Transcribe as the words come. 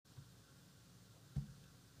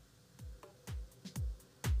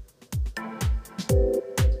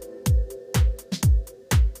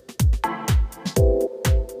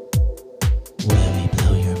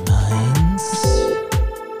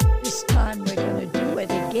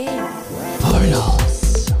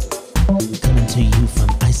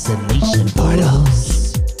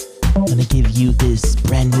to this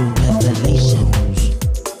brand new revelation.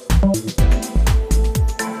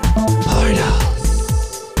 Portals.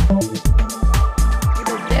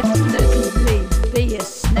 It'll definitely be a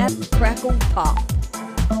snap, crackle, pop.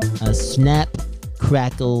 A snap,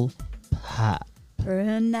 crackle, pop.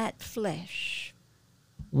 Burn that flesh.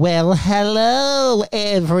 Well, hello,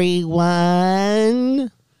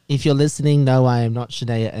 everyone. If you're listening, no, I am not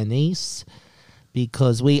Shania Anise,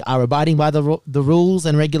 because we are abiding by the rules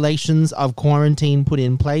and regulations of quarantine put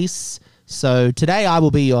in place. So today I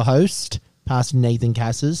will be your host, Pastor Nathan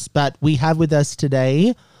Cassis, but we have with us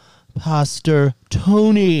today Pastor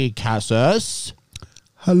Tony Cassis.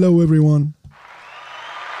 Hello, everyone.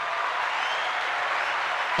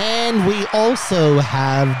 And we also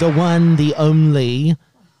have the one, the only,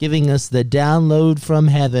 giving us the download from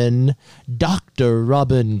heaven, Dr.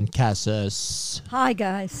 Robin Cassis. Hi,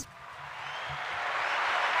 guys.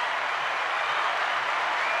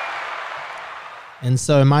 And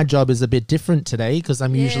so my job is a bit different today because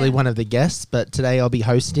I'm usually one of the guests, but today I'll be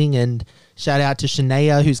hosting. And shout out to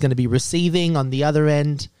Shania, who's going to be receiving on the other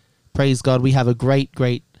end. Praise God, we have a great,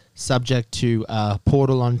 great subject to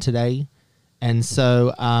portal on today. And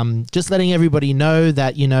so just letting everybody know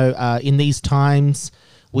that, in these times,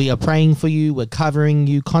 we are praying for you. We're covering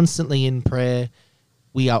you constantly in prayer.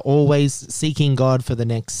 We are always seeking God for the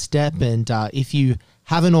next step. And if you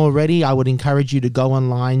haven't already, I would encourage you to go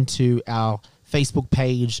online to our Facebook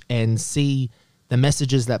page and see the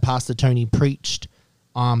messages that Pastor Tony preached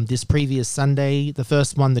this previous Sunday. The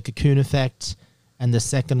first one, the cocoon effect, and the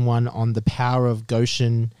second one on the power of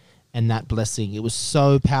Goshen and that blessing. It was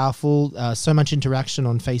so powerful, so much interaction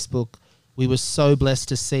on Facebook. We were so blessed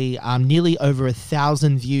to see nearly over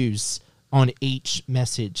 1,000 views on each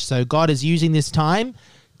message. So God is using this time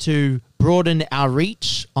to broaden our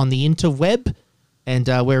reach on the interweb, and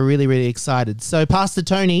we're really, really excited. So Pastor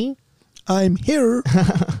Tony, I'm here.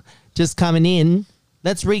 just coming in.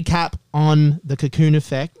 Let's recap on the cocoon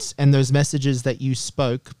effect and those messages that you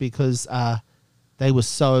spoke, because they were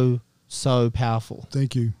so powerful.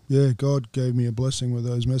 Thank you. Yeah, God gave me a blessing with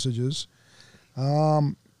those messages.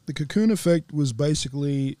 The cocoon effect was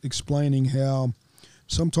basically explaining how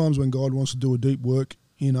sometimes when God wants to do a deep work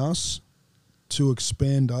in us to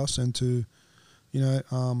expand us and to,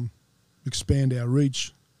 expand our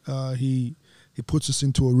reach, he puts us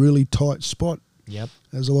into a really tight spot. Yep.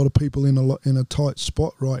 There's a lot of people in a tight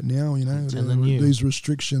spot right now. These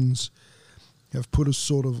restrictions have put us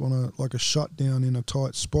sort of on a shutdown in a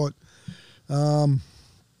tight spot.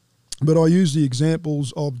 But I use the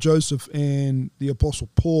examples of Joseph and the Apostle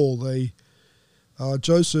Paul.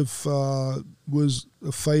 Joseph was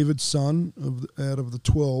a favored son out of the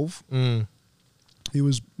 12. He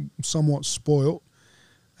was somewhat spoilt.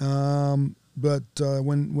 But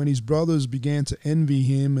when his brothers began to envy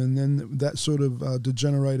him, and then that sort of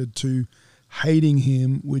degenerated to hating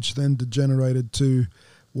him, which then degenerated to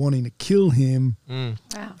wanting to kill him.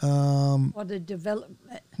 Wow. What a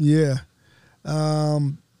development. Yeah.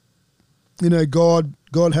 God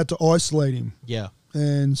had to isolate him. Yeah.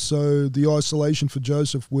 And so the isolation for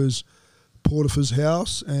Joseph was Potiphar's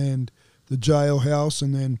house and the jail house.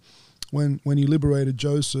 And then when he liberated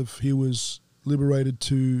Joseph, he was liberated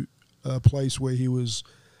to a place where he was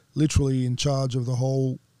literally in charge of the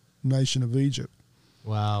whole nation of Egypt.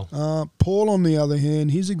 Wow. Paul, on the other hand,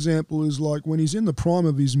 his example is like when he's in the prime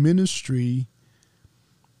of his ministry,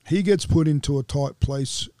 he gets put into a tight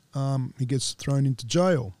place. He gets thrown into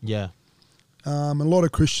jail. Yeah. A lot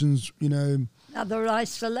of Christians, Another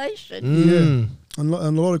isolation. yeah, and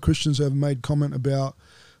a lot of Christians have made comment about,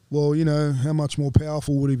 well, how much more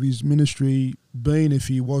powerful would have his ministry been if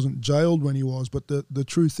he wasn't jailed when he was? But the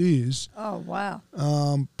truth is, Oh, wow.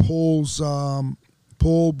 Paul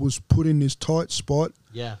was put in this tight spot.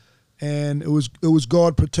 Yeah. And it was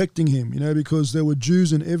God protecting him, because there were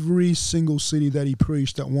Jews in every single city that he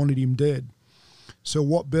preached that wanted him dead. So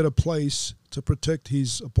what better place to protect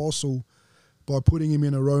his apostle by putting him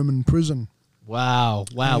in a Roman prison? Wow.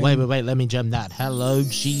 Wait. Let me jump that. Hello,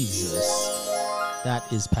 Jesus. That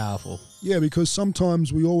is powerful. Yeah, because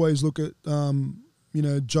sometimes we always look at,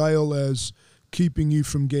 jail as keeping you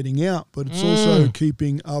from getting out, but it's also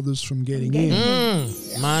keeping others from getting in.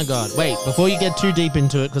 My God. Wait, before you get too deep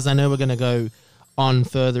into it, because I know we're going to go on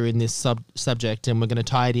further in this subject, and we're going to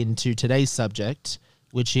tie it into today's subject,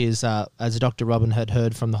 which is, as Dr. Robin had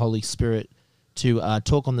heard from the Holy Spirit, to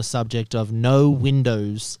talk on the subject of no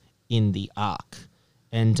windows in the ark.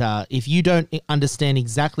 And if you don't understand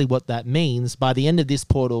exactly what that means, by the end of this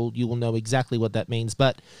portal, you will know exactly what that means.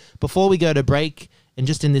 But before we go to break, And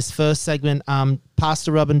just in this first segment,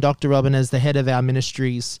 Pastor Robin, Dr. Robin, as the head of our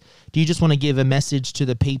ministries, do you just want to give a message to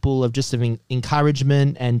the people of just of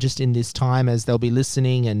encouragement, and just in this time as they'll be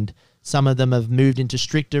listening, and some of them have moved into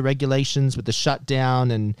stricter regulations with the shutdown,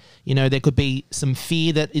 and, you know, there could be some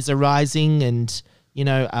fear that is arising, and, you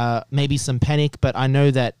know, maybe some panic, but I know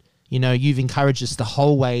that, you know, you've encouraged us the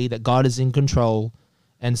whole way that God is in control.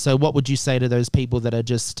 And so what would you say to those people that are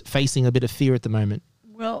just facing a bit of fear at the moment?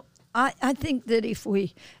 Well, I think that if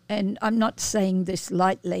we, and I'm not saying this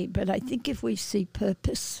lightly, but I think if we see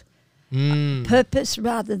purpose, purpose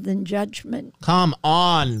rather than judgment. Come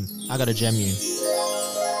on. I got to gem you.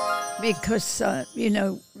 Because, you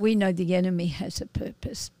know, we know the enemy has a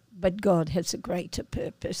purpose, but God has a greater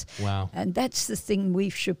purpose. Wow. And that's the thing we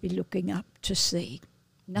should be looking up to see.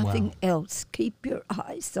 Nothing else. Keep your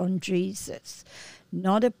eyes on Jesus,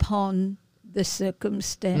 not upon the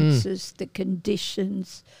circumstances, the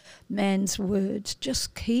conditions, man's words.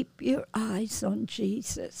 Just keep your eyes on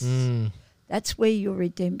Jesus. That's where your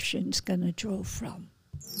redemption's going to draw from.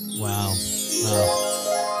 Wow.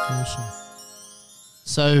 Awesome.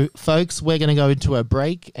 So, folks, we're going to go into a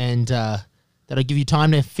break, and that'll give you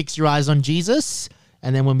time to fix your eyes on Jesus.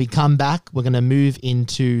 And then when we come back, we're going to move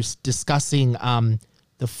into discussing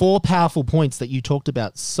the 4 powerful points that you talked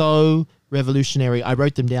about. So revolutionary. I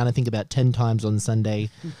wrote them down, I think, about 10 times on Sunday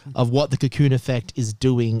of what the cocoon effect is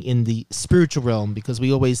doing in the spiritual realm, because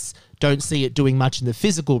we always don't see it doing much in the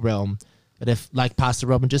physical realm. But if, like Pastor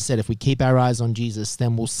Robin just said, if we keep our eyes on Jesus,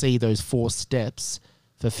 then we'll see those 4 steps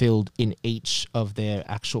fulfilled in each of their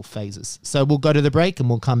actual phases. So we'll go to the break and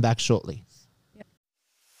we'll come back shortly.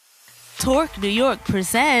 Torque New York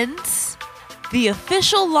presents the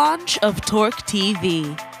official launch of Torque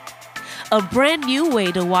TV. A brand new way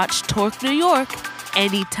to watch Torque New York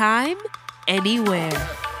anytime, anywhere.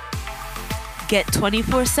 Get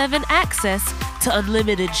 24/7 access to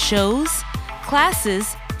unlimited shows,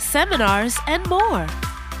 classes, seminars, and more.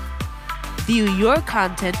 View your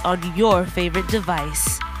content on your favorite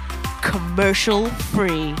device, commercial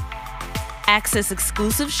free. Access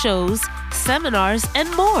exclusive shows, seminars, and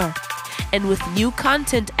more. And with new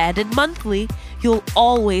content added monthly, you'll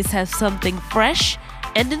always have something fresh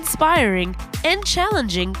and inspiring and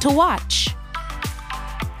challenging to watch.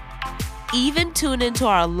 Even tune into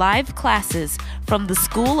our live classes from the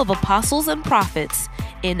School of Apostles and Prophets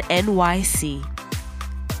in NYC.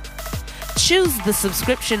 Choose the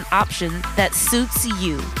subscription option that suits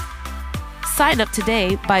you. Sign up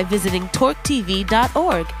today by visiting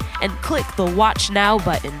torquetv.org and click the Watch Now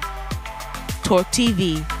button. Torque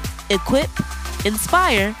TV. Equip,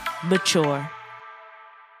 inspire, mature.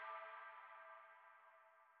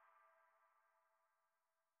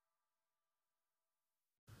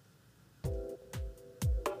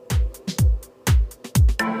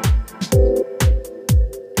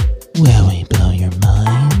 Will we blow your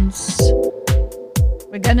minds?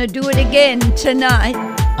 We're going to do it again tonight.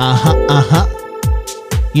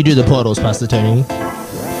 You do the portals, Pastor Tony.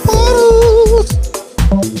 Portals!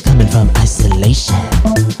 Coming from isolation.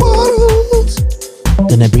 Portals!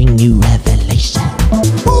 Gonna bring you revelation.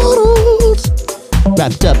 Portals!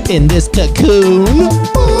 Wrapped up in this cocoon.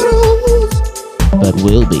 Portals! But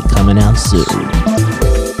we'll be coming out soon.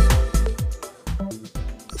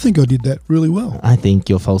 I think I did that really well. I think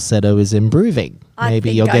your falsetto is improving. I Maybe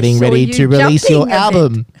think you're I getting saw ready you to release your jumping a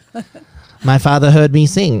album. My father heard me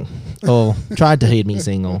sing, or tried to hear me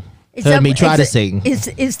sing, or heard me try to sing.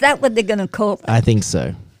 Is that what they're going to call it? I think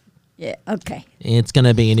so. Yeah, okay. It's going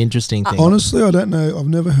to be an interesting thing. Honestly, I don't know. I've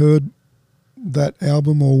never heard that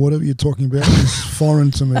album or whatever you're talking about. Is foreign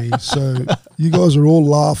to me. So you guys are all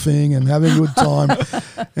laughing and having a good time.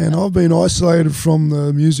 And I've been isolated from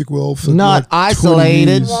the music world for Not like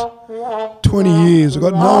isolated. 20 years. I've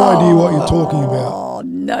got no idea what you're talking about. Oh,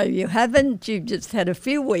 no, you haven't. You've just had a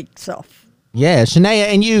few weeks off. Yeah,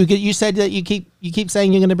 Shania, and you said that you keep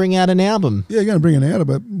saying you're going to bring out an album. Yeah, you're going to bring it out,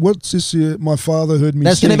 but what's this? My father heard me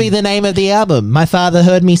That's sing. going to be the name of the album. My father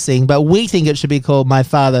heard me sing, but we think it should be called My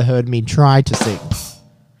Father Heard Me Try to Sing.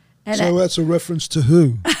 And So that's a reference to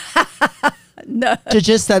who? no, To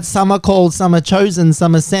just that some are called, some are chosen,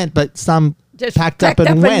 some are sent, but some just packed up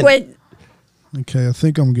and went. Okay, I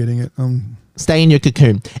think I'm getting it. Stay in your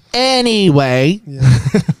cocoon. Anyway. Yeah.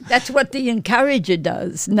 That's what the encourager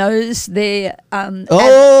does. Knows their avenue.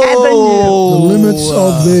 The limits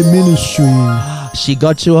of their ministry. She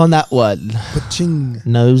got you on that one. Paching.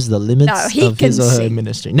 Knows the limits No, he of his can or her sing.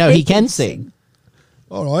 ministry. No, he can sing.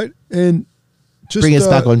 All right, and just Bring us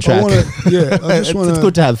back on track. I just want It's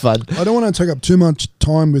good to have fun. I don't want to take up too much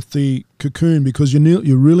time with the cocoon because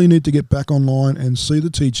you really need to get back online and see the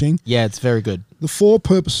teaching. Yeah, it's very good. the 4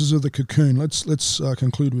 purposes of the cocoon. Let's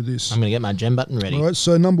conclude with this. I'm going to get my gem button ready. All right.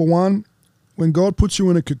 So number 1, when God puts you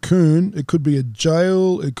in a cocoon, it could be a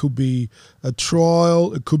jail, it could be a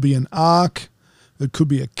trial, it could be an ark, it could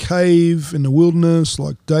be a cave in the wilderness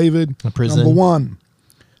like David. A prison. Number 1,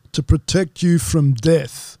 to protect you from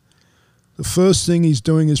death. The first thing he's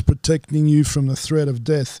doing is protecting you from the threat of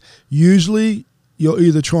death. Usually, you're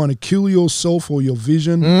either trying to kill yourself or your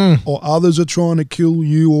vision, or others are trying to kill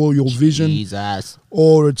you or your vision, Jesus.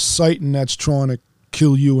 or it's Satan that's trying to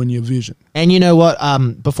kill you and your vision. And you know what?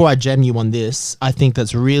 Before I gem you on this, I think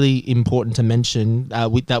that's really important to mention.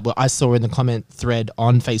 That I saw in the comment thread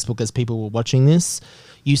on Facebook as people were watching this.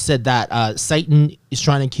 You said that Satan is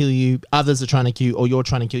trying to kill you, others are trying to kill you, or you're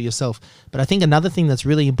trying to kill yourself. But I think another thing that's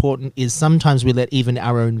really important is sometimes we let even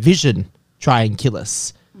our own vision try and kill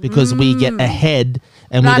us because we get ahead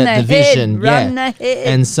and we let the vision. Run ahead.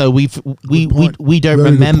 And so we don't Very good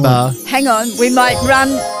remember. point. Hang on, we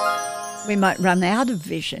might run out of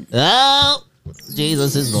vision. Oh,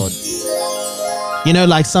 Jesus is Lord. You know,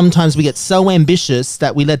 like sometimes we get so ambitious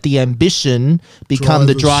that we let the ambition become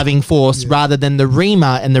the Drive us. driving force Yeah. rather than the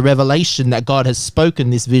rhema and the revelation that God has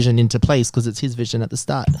spoken this vision into place because it's his vision at the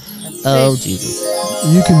start. Oh, Jesus.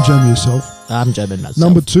 You can gem yourself. I'm jamming myself.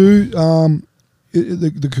 Number 2,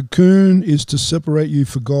 the cocoon is to separate you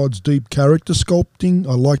for God's deep character sculpting.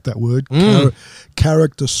 I like that word,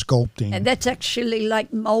 character sculpting. And that's actually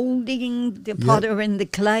like molding the potter and the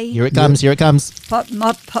clay. Here it comes. Here it comes.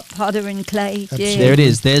 Potter and clay. Yeah. There it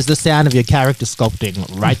is. There's the sound of your character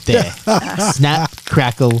sculpting right there. Snap,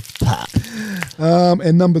 crackle, pop.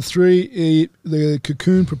 And number 3, the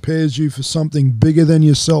cocoon prepares you for something bigger than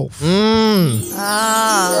yourself. And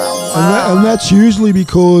that's usually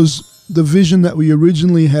because the vision that we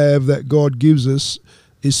originally have that God gives us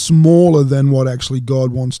is smaller than what actually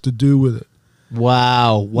God wants to do with it.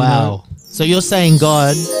 Wow. So you're saying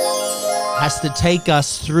God has to take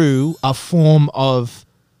us through a form of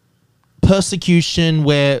persecution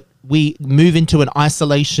where we move into an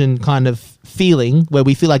isolation kind of feeling where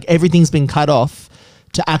we feel like everything's been cut off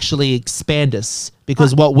to actually expand us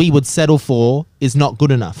because what we would settle for is not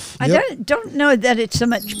good enough. I don't know that it's so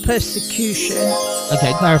much persecution.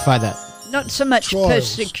 Okay, clarify that. Not so much Trials.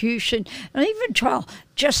 persecution, not even trial,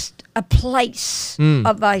 just a place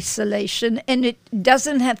of isolation. And it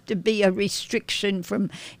doesn't have to be a restriction from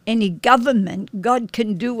any government. God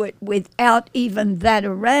can do it without even that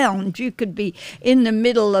around. You could be in the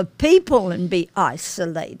middle of people and be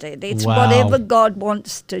isolated. It's Wow. whatever God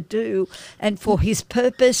wants to do and for his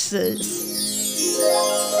purposes.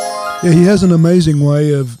 Yeah, he has an amazing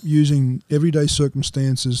way of using everyday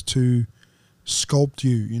circumstances to sculpt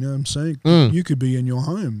you. You know what I'm saying? You could be in your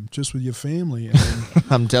home just with your family, and,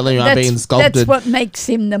 I'm telling you, I'm being sculpted. That's what makes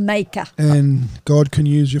him the maker. and God can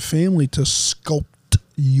use your family to sculpt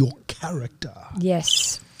your character.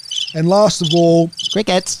 Yes. And last of all,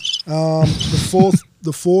 Crickets.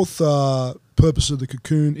 the fourth purpose of the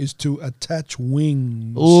cocoon is to attach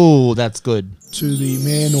wings Ooh, that's good. to the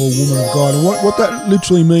man or woman of God. And what that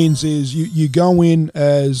literally means is you go in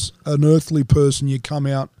as an earthly person, you come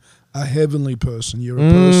out a heavenly person. You're a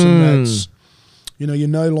person that's, you're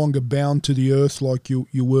no longer bound to the earth like you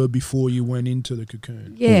were before you went into the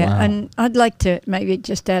cocoon. Yeah, Wow. and I'd like to maybe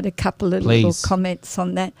just add a couple of little Please. comments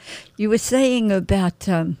on that. You were saying about,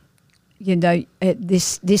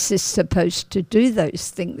 this is supposed to do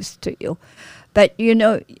those things to you. But,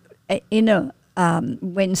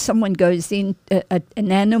 when someone goes in,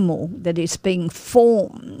 an animal that is being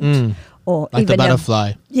formed, or Like the even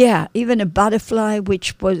butterfly. even a butterfly,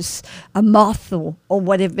 which was a moth or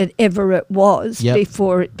whatever it was Yep.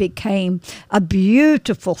 before it became a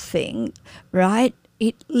beautiful thing, right?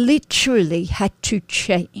 It literally had to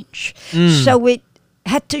change. So it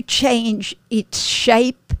had to change its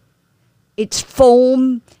shape, its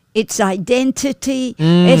form, its identity.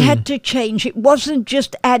 It had to change. It wasn't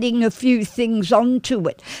just adding a few things onto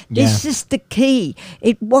it. This is the key.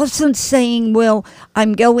 It wasn't saying, well,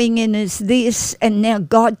 I'm going in as this and now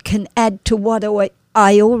God can add to what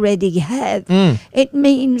I already have. It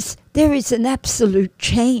means there is an absolute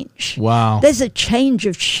change. Wow. There's a change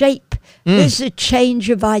of shape. There's a change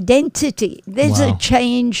of identity. There's a Wow.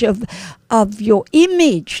 change of your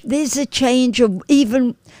image. There's a change of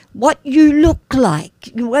even what you look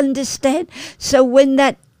like. You understand? So when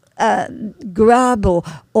that grub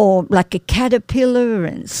or like a caterpillar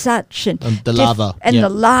and such and The larva. and Yeah. the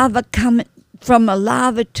larva come from a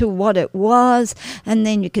larva to what it was, and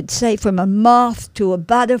then you could say from a moth to a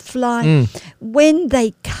butterfly. When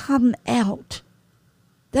they come out,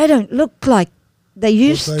 they don't look like they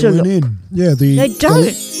used They to went look. in. Yeah, They don't.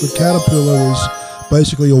 The caterpillar is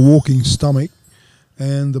basically a walking stomach.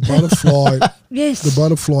 and the butterfly, Yes. the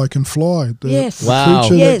butterfly can fly. The, Yes. the Wow.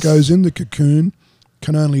 creature Yes. that goes in the cocoon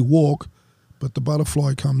can only walk, but the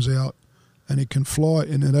butterfly comes out and it can fly,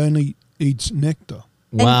 and it only eats nectar.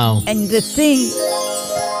 Wow. And the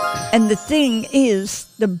thing is,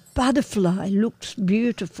 the butterfly looks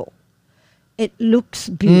beautiful. It looks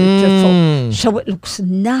beautiful. So it looks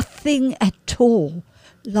nothing at all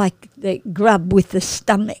like the grub with the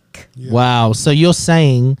stomach. Yeah. Wow. So you're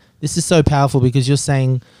saying, this is so powerful because you're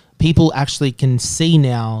saying people actually can see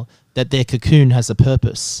now that their cocoon has a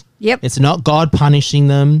purpose. Yep. It's not God punishing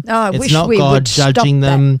them. No, I it's wish not we God would stop judging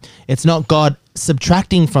that. them. It's not God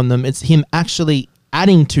subtracting from them. It's Him actually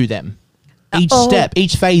adding to them. Each step,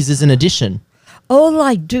 each phase is an addition. All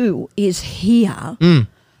I do is hear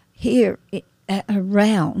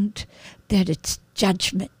around that it's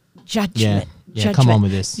judgment. Yeah, come on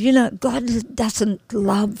with this. You know, God doesn't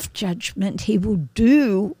love judgment. He will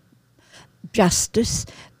do justice,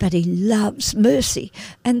 but He loves mercy.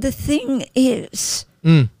 And the thing is,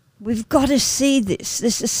 we've got to see this.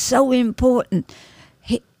 This is so important.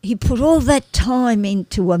 He put all that time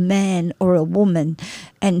into a man or a woman,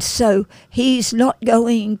 and so He's not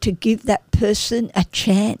going to give that person a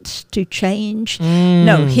chance to change.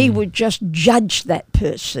 No, He would just judge that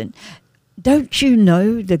person. Don't you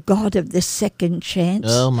know the God of the second chance?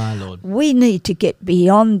 Oh, my Lord. We need to get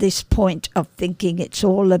beyond this point of thinking it's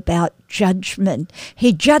all about judgment.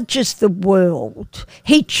 He judges the world.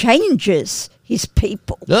 He changes His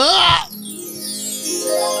people. Ah!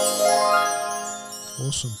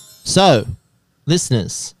 Awesome. So,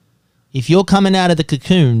 listeners, if you're coming out of the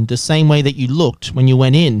cocoon the same way that you looked when you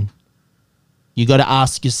went in, you got to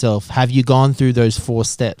ask yourself, have you gone through those 4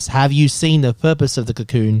 steps? Have you seen the purpose of the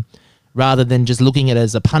cocoon rather than just looking at it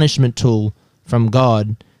as a punishment tool from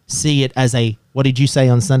God? See it as a, what did you say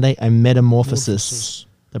on Sunday? A metamorphosis.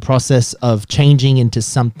 The process of changing into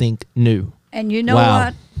something new. And you know Wow.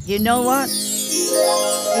 what? You know what?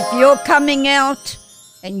 If you're coming out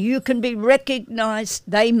and you can be recognized,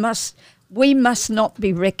 we must not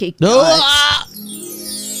be recognized. Ah!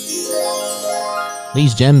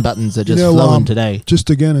 These gem buttons are just You know, flowing today. Just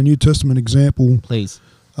again, a New Testament example, Please.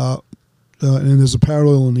 and there's a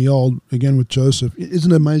parallel in the Old, again with Joseph.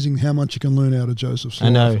 Isn't it amazing how much you can learn out of Joseph's life?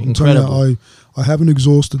 I know, I'm telling you, incredible. I haven't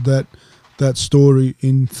exhausted that story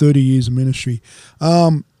in 30 years of ministry.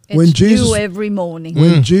 When It's Jesus new every morning.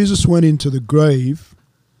 when Jesus went into the grave,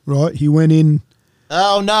 right? He went in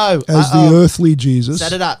Oh, no. as the earthly Jesus,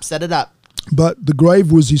 Set it up. Set it up. but the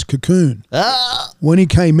grave was his cocoon. Ah! When he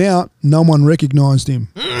came out, no one recognized him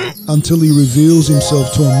until he reveals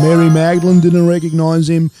himself to him. Mary Magdalene didn't recognize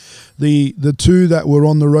him. The 2 that were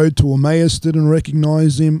on the road to Emmaus didn't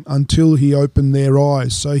recognize him until he opened their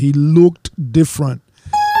eyes. So he looked different.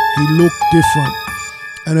 He looked different.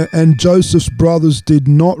 And Joseph's brothers did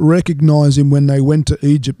not recognize him when they went to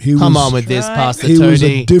Egypt. Come on with this, Pastor He Tony. was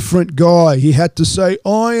a different guy. He had to say,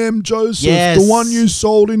 I am Joseph, Yes. the one you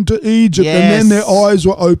sold into Egypt. And then their Yes. eyes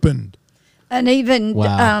were opened. And even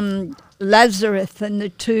Wow. Lazarus and the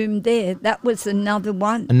tomb there, that was another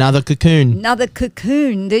one. Another cocoon. Another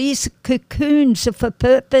cocoon. These cocoons are for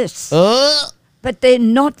purpose, Oh, but they're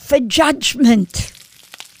not for judgment.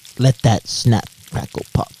 let that snap, crackle,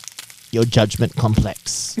 pop. Your judgment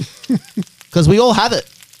complex. Because we all have it.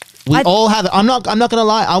 We all have it. I'm not going to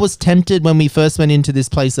lie. I was tempted when we first went into this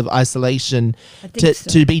place of isolation I think so.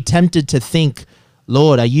 to be tempted to think,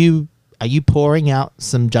 Lord, are you pouring out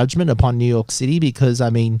some judgment upon New York City? Because, I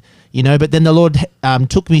mean, you know, but then the Lord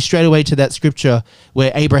took me straight away to that scripture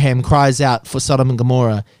where Abraham cries out for Sodom and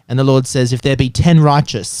Gomorrah. And the Lord says, if there be 10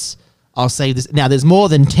 righteous, I'll say this. Now, there's more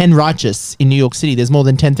than 10 righteous in New York City. There's more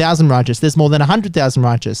than 10,000 righteous. There's more than 100,000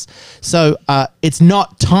 righteous. So it's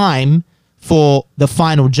not time for the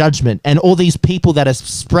final judgment. And all these people that are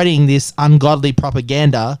spreading this ungodly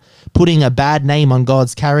propaganda, putting a bad name on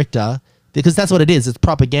God's character, because that's what it is. It's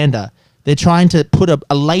propaganda. They're trying to put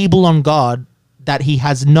a label on God that He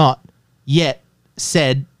has not yet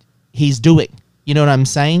said He's doing. You know what I'm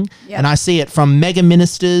saying? Yeah. And I see it from mega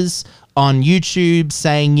ministers on YouTube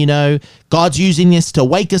saying, you know, God's using this to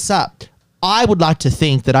wake us up. I would like to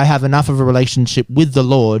think that I have enough of a relationship with the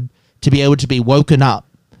Lord to be able to be woken up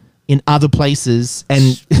in other places.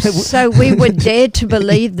 And So we would dare to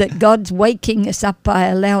believe that God's waking us up by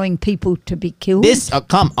allowing people to be killed? this,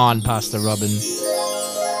 come on, Pastor Robin.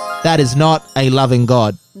 That is not a loving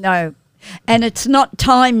God. No. And it's not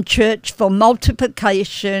time, church, for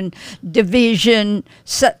multiplication, division,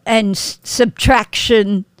 and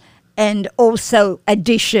subtraction, and also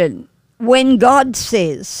addition. When God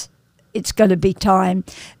says it's going to be time,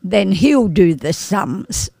 then He'll do the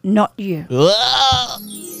sums, not you. Ah!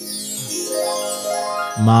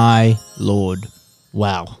 My Lord.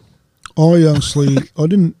 Wow. I honestly, I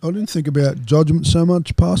didn't think about judgment so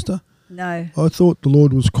much, Pastor. No. I thought the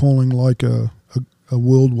Lord was calling like a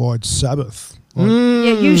worldwide Sabbath. Like,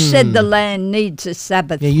 Yeah, you said the land needs a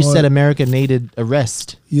Sabbath. Yeah, you said America needed a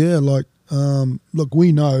rest. yeah, like look,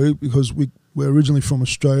 we know because we're originally from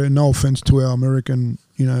Australia. No offense to our American,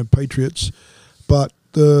 patriots, but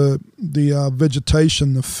the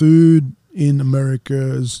vegetation, the food in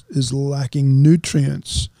America is lacking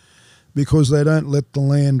nutrients because they don't let the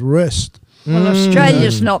land rest. Well,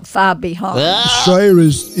 Australia's not far behind. Australia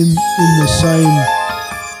is in the same.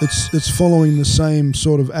 It's following the same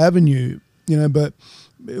sort of avenue, but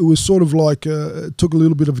it was sort of like it took a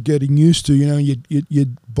little bit of getting used to.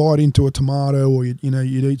 You'd bite into a tomato, or you'd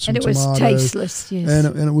eat some And it was tomato, tasteless, yes.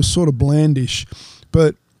 and it was sort of blandish.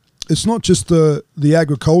 But it's not just the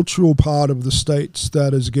agricultural part of the states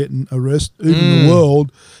that is getting arrested. Even the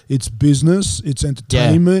world, it's business, it's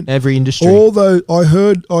entertainment, every industry. Although I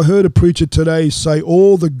heard a preacher today say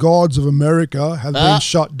all the gods of America have been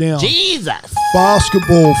shut down. Jesus.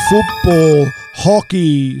 Basketball, football,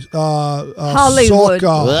 hockey, Hollywood. soccer,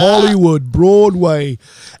 Hollywood, Broadway,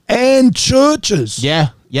 and churches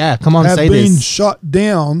Yeah. Come on, have say been this. shut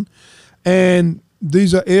down, and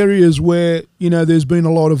these are areas where there's been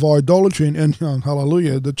a lot of idolatry, and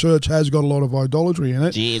hallelujah, the church has got a lot of idolatry in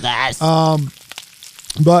it. Jesus.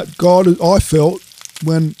 But God, I felt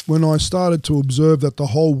when I started to observe that the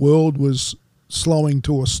whole world was slowing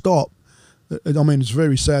to a stop. I mean, it's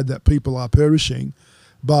very sad that people are perishing,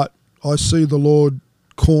 but I see the Lord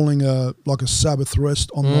calling a Sabbath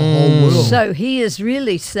rest on the whole world. So he is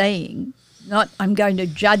really saying, not I'm going to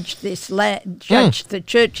judge this land, judge the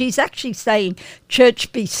church. He's actually saying,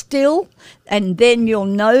 church, be still, and then you'll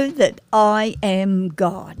know that I am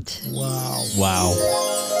God. Wow.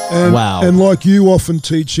 Wow. And like you often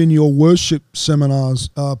teach in your worship seminars,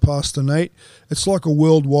 Pastor Nate, it's like a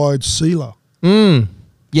worldwide Selah.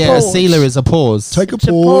 Yeah, Pause. a Selah is a pause. Take a It's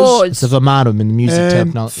a pause, pause. It's a verbatim in the music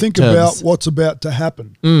and terms. think about what's about to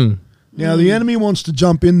happen. Now, the enemy wants to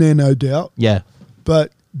jump in there, no doubt, Yeah.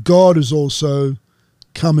 but God is also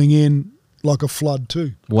coming in like a flood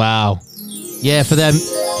too. Wow. Yeah, for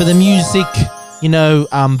the music,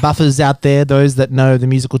 buffers out there, those that know the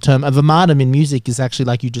musical term, a verbatim in music is actually,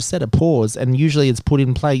 like you just said, a pause, and usually it's put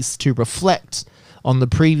in place to reflect on the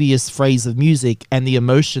previous phrase of music and the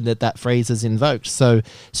emotion that phrase has invoked, so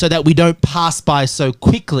that we don't pass by so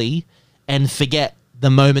quickly and forget the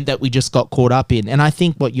moment that we just got caught up in. And I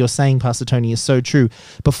think what you're saying, Pastor Tony, is so true.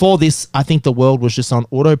 Before this, I think the world was just on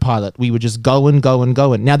autopilot. We were just going.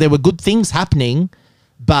 Now, there were good things happening,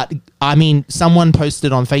 but I mean, someone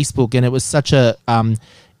posted on Facebook, and it was such a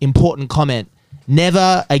important comment.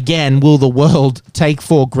 Never again will the world take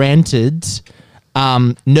for granted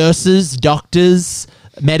nurses, doctors,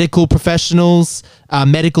 medical professionals,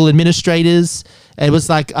 medical administrators. It was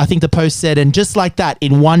like, I think the post said, and just like that,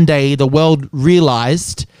 in one day, the world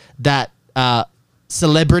realized that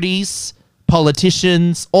celebrities,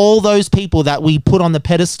 politicians, all those people that we put on the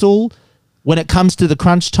pedestal, when it comes to the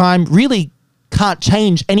crunch time, really can't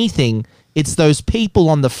change anything. It's those people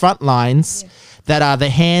on the front lines that are the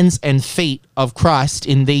hands and feet of Christ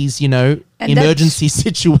in these, emergency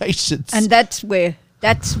situations. And that's where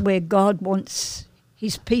God wants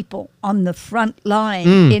his people on the front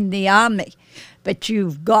line in the army. But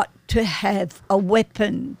you've got to have a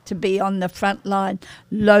weapon to be on the front line,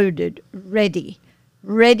 loaded, ready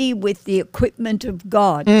with the equipment of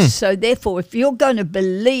God. So therefore, if you're going to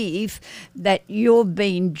believe that you're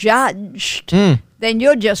being judged, then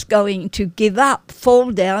you're just going to give up, fall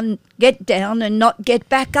down, get down, and not get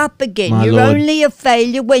back up again. My You're Lord. only a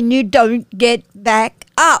failure when you don't get back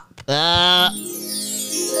up.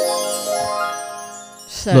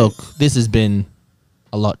 So Look, this has been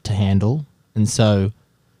a lot to handle. And so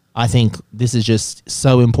I think this is just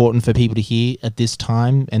so important for people to hear at this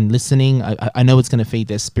time and listening. I know it's going to feed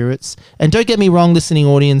their spirits. And don't get me wrong, listening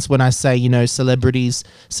audience, when I say, celebrities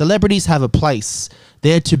have a place.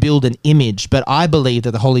 They're to build an image. But I believe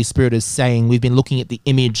that the Holy Spirit is saying we've been looking at the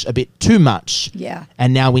image a bit too much. Yeah.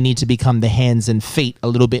 And now we need to become the hands and feet a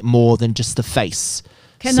little bit more than just the face.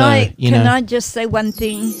 Can I just say one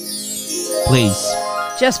thing? Please.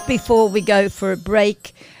 Just before we go for a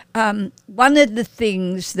break, one of the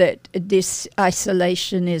things that this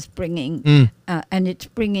isolation is bringing, and it's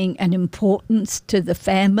bringing an importance to the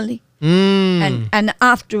family. And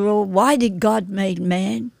after all, why did God make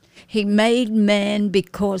man? He made man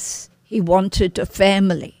because he wanted a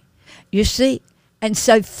family. You see? And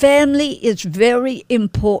so family is very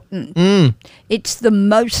important. It's the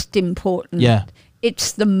most important. Yeah.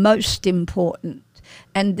 It's the most important.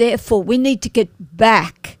 And therefore, we need to get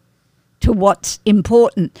back to what's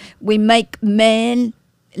important. We make man,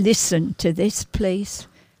 listen to this, please.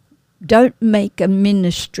 Don't make a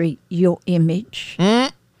ministry your image.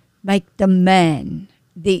 Make the man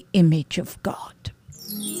the image of God.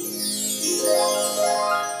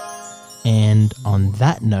 And on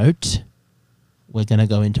that note, we're going to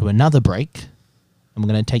go into another break. And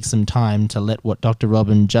we're going to take some time to let what Dr.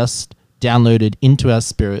 Robin just downloaded into our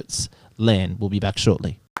spirits land. We'll be back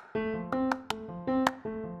shortly.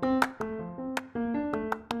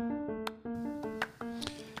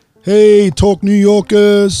 Hey, Talk New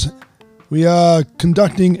Yorkers. We are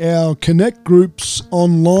conducting our Connect groups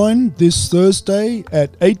online this Thursday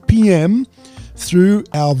at 8 p.m. through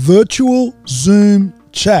our virtual Zoom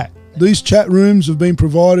chat. These chat rooms have been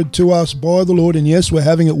provided to us by the Lord, and yes, we're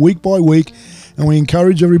having it week by week, and we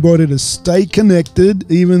encourage everybody to stay connected,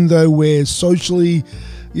 even though we're socially,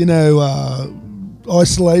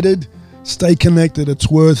 isolated. Stay connected. It's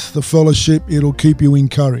worth the fellowship. It'll keep you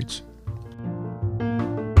encouraged.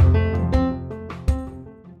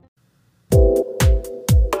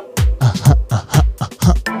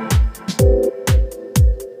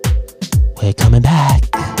 We're coming back.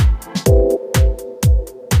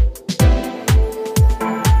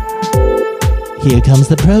 Here comes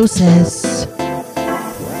the process.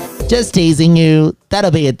 Just teasing you. That'll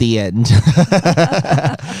be at the end.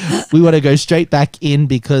 We want to go straight back in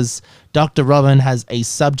because Dr. Robin has a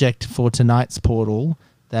subject for tonight's portal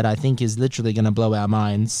that I think is literally going to blow our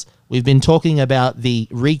minds. We've been talking about the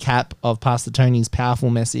recap of Pastor Tony's powerful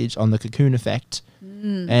message on the cocoon effect.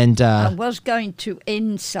 And I was going to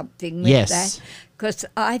end something with that because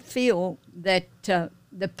I feel that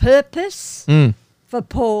the purpose for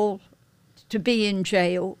Paul to be in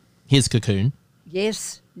jail, his cocoon,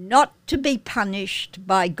 yes, not to be punished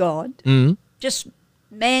by God, just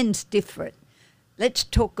man's different. Let's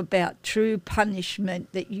talk about true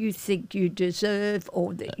punishment that you think you deserve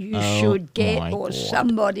or that you should get or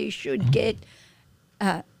somebody should get.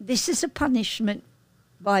 This is a punishment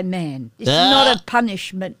by man. This is not a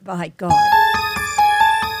punishment by God.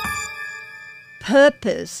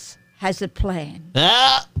 Purpose has a plan.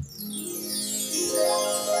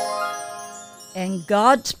 And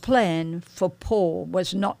God's plan for Paul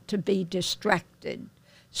was not to be distracted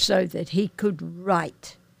so that he could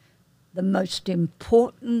write the most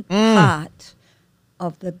important part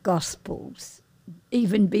of the Gospels,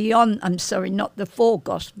 even beyond, not the four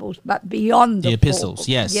Gospels, but beyond the epistles,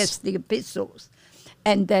 four. yes. Yes, the epistles.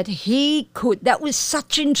 And that he could, that was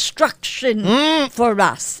such instruction for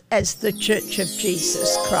us as the Church of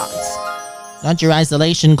Jesus Christ. Not your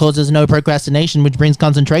isolation causes no procrastination, which brings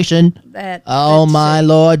concentration. That's my it.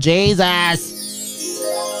 Lord Jesus.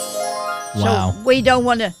 Wow. So we don't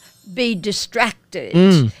want to be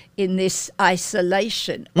distracted in this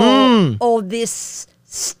isolation or this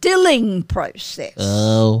stilling process.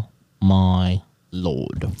 Oh, my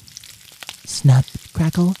Lord. Snap,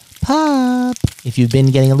 crackle, pop. If you've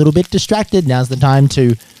been getting a little bit distracted, now's the time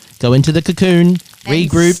to go into the cocoon,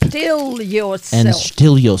 regroup, and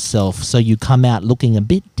still yourself so you come out looking a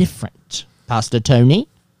bit different. Pastor Tony?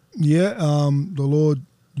 Yeah, the Lord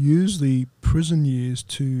used the prison years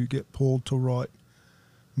to get Paul to write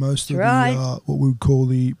most of the what we would call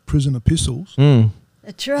the prison epistles.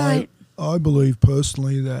 That's right. I believe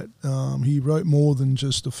personally that he wrote more than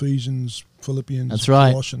just Ephesians, Philippians,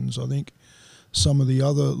 Colossians. I think some of the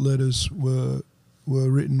other letters were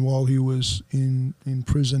written while he was in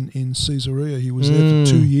prison in Caesarea. He was there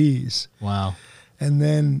for 2 years. Wow. And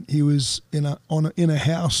then he was in a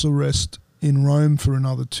house arrest in Rome for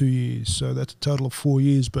another 2 years. So that's a total of 4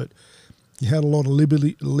 years. But he had a lot of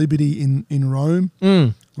liberty in Rome.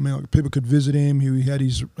 I mean, like, people could visit him. He had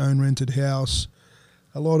his own rented house.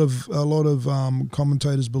 A lot of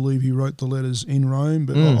commentators believe he wrote the letters in Rome,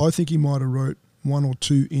 but I think he might have wrote one or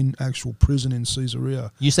two in actual prison in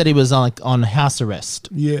Caesarea. You said he was on house arrest.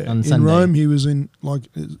 Yeah, on in Sunday. Rome he was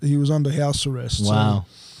under house arrest. Wow.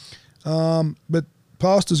 So, but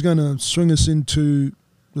Pastor's going to swing us into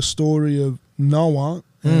the story of Noah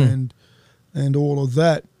and all of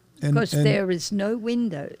that. Because there is no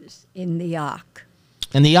windows in the ark.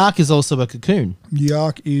 And the ark is also a cocoon. The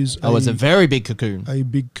ark is it's a very big cocoon. A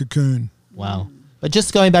big cocoon. Wow. But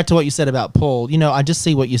just going back to what you said about Paul, I just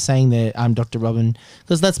see what you're saying there, Dr. Robin,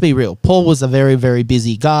 because let's be real. Paul was a very, very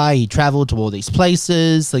busy guy. He traveled to all these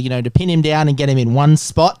places. So, to pin him down and get him in one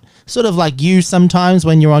spot, sort of like you sometimes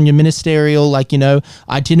when you're on your ministerial,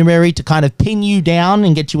 itinerary to kind of pin you down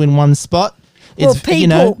and get you in one spot.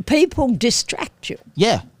 People distract you.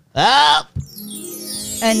 Yeah.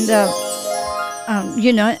 And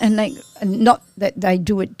and not that they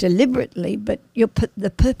do it deliberately, but the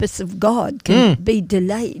purpose of God can be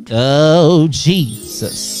delayed. Oh,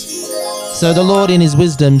 Jesus. So the Lord in his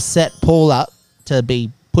wisdom set Paul up to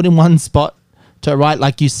be put in one spot to write,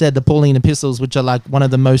 like you said, the Pauline epistles, which are like one of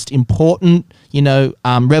the most important,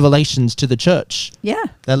 revelations to the church. Yeah.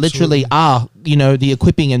 They literally are, the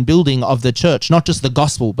equipping and building of the church, not just the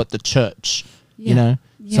gospel, but the church, Yeah.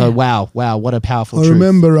 So, wow, what a powerful I truth.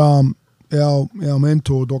 remember our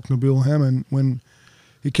mentor, Dr. Bill Hammond, when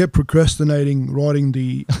he kept procrastinating writing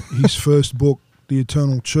his first book, The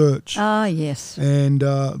Eternal Church. Ah, yes. And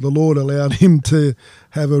the Lord allowed him to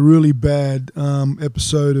have a really bad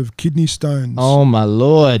episode of kidney stones. Oh, my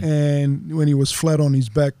Lord. And when he was flat on his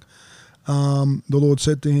back, the Lord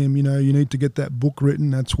said to him, you need to get that book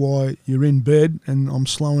written. That's why you're in bed, and I'm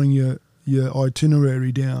slowing your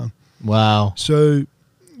itinerary down. Wow. So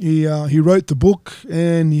he wrote the book,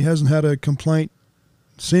 and he hasn't had a complaint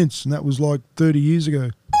since, and that was like 30 years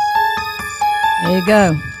ago. There you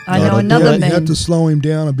go. I know You another man. had to slow him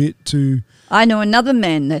down a bit to... I know another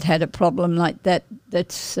man that had a problem like that.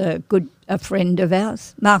 That's a friend of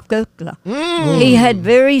ours, Mark Gerkler. He had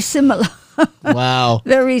very similar. Wow.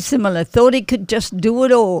 Very similar. Thought he could just do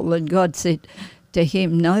it all, and God said to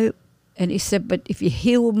him, "No." And he said, "But if you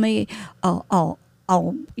heal me, I'll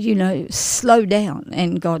slow down."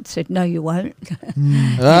 And God said, "No, you won't."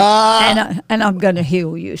 Ah. and I'm going to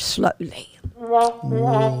heal you slowly.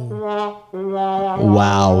 Wow.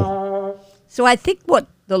 So I think what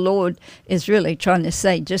the Lord is really trying to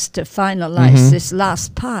say, just to finalize this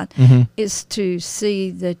last part, is to see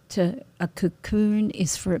that a cocoon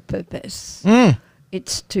is for a purpose.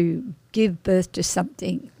 It's to give birth to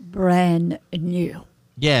something brand new.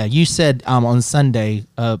 Yeah, you said on Sunday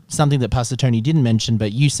something that Pastor Tony didn't mention,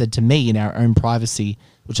 but you said to me in our own privacy,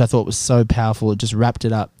 which I thought was so powerful. It just wrapped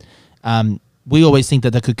it up. We always think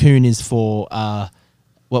that the cocoon is for,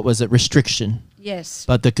 restriction. Yes.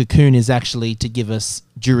 But the cocoon is actually to give us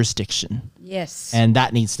jurisdiction. Yes. And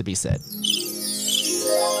that needs to be said.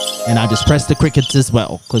 And I just pressed the crickets as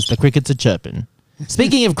well, because the crickets are chirping.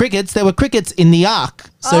 Speaking of crickets, there were crickets in the ark.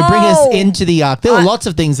 So bring us into the ark. There were lots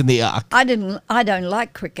of things in the ark. I don't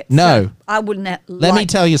like crickets. No. So I wouldn't Let me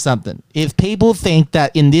tell you something. If people think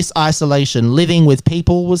that in this isolation, living with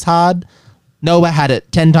people was hard, Noah had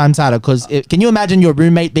it 10 times harder. Because can you imagine your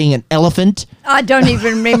roommate being an elephant? I don't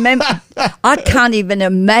even remember. I can't even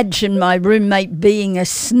imagine my roommate being a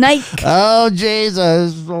snake. Oh,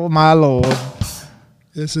 Jesus. Oh, my Lord.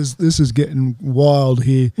 This is getting wild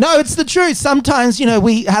here. No, it's the truth. Sometimes,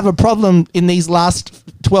 we have a problem in these last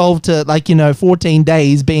 12 to 14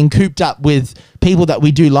 days being cooped up with people that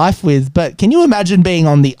we do life with. But can you imagine being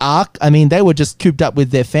on the ark? I mean, they were just cooped up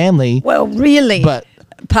with their family. Well, really, But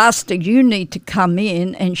Pastor, you need to come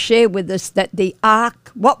in and share with us that the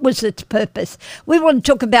ark, what was its purpose? We want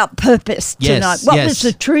to talk about purpose tonight. What was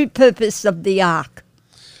the true purpose of the ark?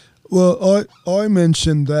 Well, I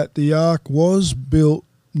mentioned that the ark was built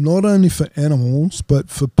not only for animals but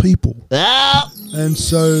for people, and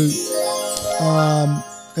so,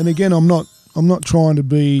 and again, I'm not trying to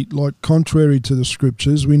be contrary to the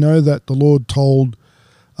scriptures. We know that the Lord told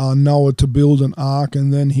Noah to build an ark,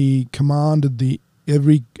 and then He commanded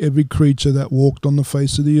every creature that walked on the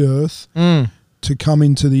face of the earth to come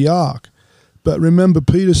into the ark. But remember,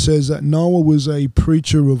 Peter says that Noah was a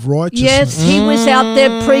preacher of righteousness. Yes, he was out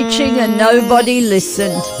there preaching and nobody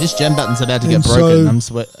listened. this gem button's about to get broken.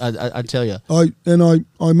 I tell you.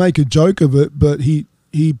 I make a joke of it, but he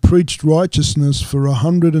preached righteousness for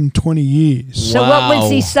 120 years. So what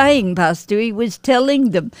was he saying, Pastor? He was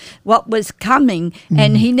telling them what was coming,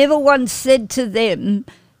 and he never once said to them,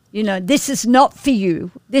 this is not for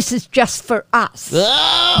you. This is just for us.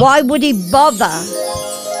 Why would he bother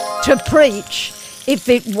to preach if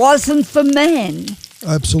it wasn't for man?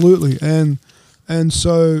 Absolutely. And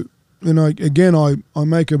so, again, I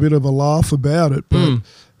make a bit of a laugh about it, but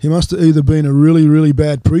he must have either been a really, really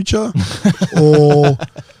bad preacher or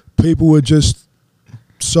people were just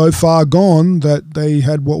so far gone that they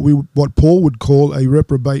had what Paul would call a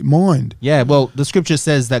reprobate mind. Yeah, well, the scripture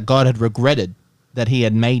says that God had regretted that he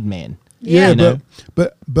had made man. Yeah,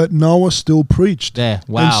 but Noah still preached. Yeah,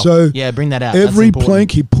 wow. And so bring that out. Every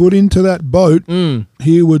plank he put into that boat,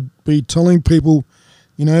 he would be telling people,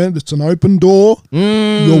 it's an open door.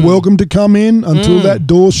 You're welcome to come in until that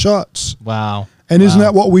door shuts. Wow. And isn't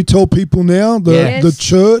that what we tell people now? The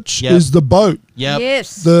church is the boat. Yep.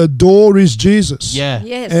 Yes. The door is Jesus. Yeah.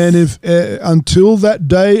 Yes. And if until that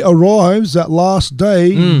day arrives, that last day,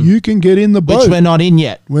 you can get in the boat. Which we're not in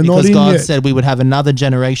yet. We're not in because God yet. said we would have another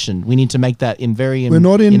generation. We need to make that very we're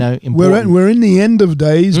not in. important. We're in the end of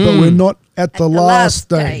days, but we're not at the last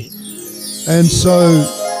day. And so,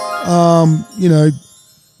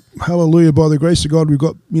 hallelujah, by the grace of God, we've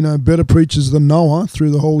got, better preachers than Noah through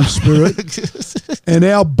the Holy Spirit. And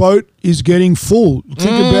our boat is getting full.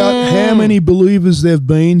 Think about how many believers there have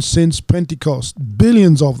been since Pentecost.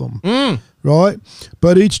 Billions of them, right?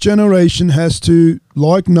 But each generation has to,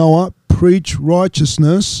 like Noah, preach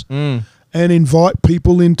righteousness and invite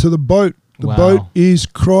people into the boat. The boat is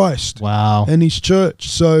Christ and his church.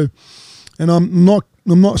 So, and I'm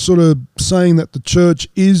not sort of saying that the church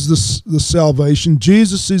is the salvation.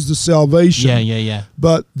 Jesus is the salvation. Yeah.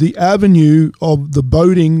 But the avenue of the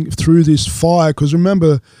boating through this fire, because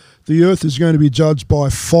remember, the earth is going to be judged by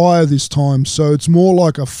fire this time. So it's more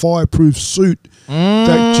like a fireproof suit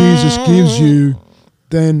that Jesus gives you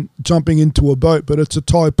than jumping into a boat. But it's a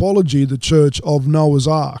typology, the church, of Noah's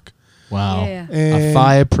Ark. Wow. Yeah. A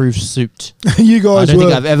fireproof suit. You guys I don't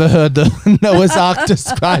think I've ever heard the Noah's Ark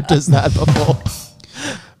described as that before.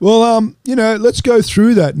 Well, let's go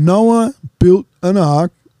through that. Noah built an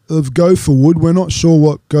ark of gopher wood. We're not sure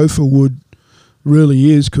what gopher wood really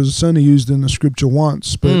is because it's only used in the scripture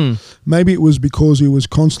once. But maybe it was because he was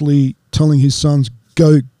constantly telling his sons,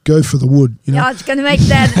 go for the wood. Yeah, I was going to make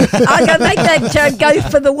that. I'm going to make that joke. Go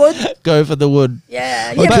for the wood. Go for the wood.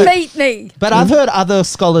 Yeah, you beat me. But I've heard other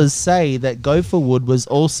scholars say that gopher wood was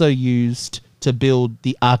also used to build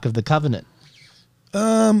the Ark of the Covenant.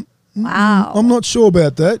 Wow. I'm not sure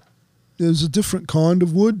about that. There's a different kind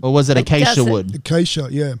of wood. Or was it acacia wood? Acacia,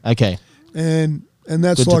 yeah. Okay. And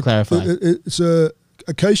that's Good to clarify.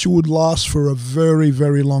 Acacia wood lasts for a very,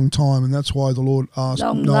 very long time, and that's why the Lord asked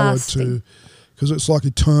Noah to, because it's like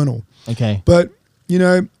eternal. Okay. But,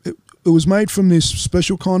 it was made from this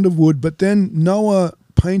special kind of wood, but then Noah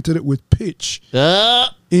painted it with pitch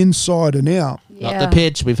inside and out. Not the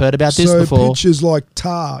pitch. We've heard about this before. So pitch is like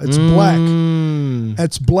tar. It's black.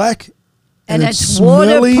 It's black. And it's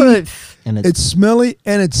smelly, waterproof. And it's smelly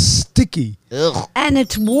and it's sticky. Ugh. And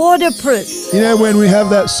it's waterproof. When we have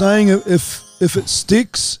that saying, if it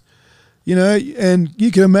sticks, and you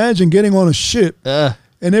can imagine getting on a ship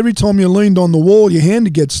and every time you leaned on the wall, your hand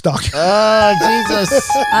would get stuck. Oh, Jesus.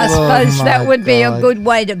 I suppose that would be a good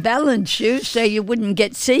way to balance you so you wouldn't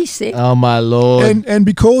get seasick. Oh, my Lord. And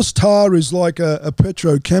because tar is like a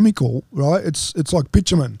petrochemical, right? It's like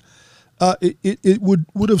bitumen. It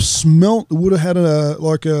would have smelt. It would have had an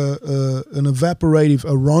evaporative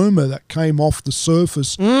aroma that came off the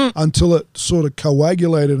surface until it sort of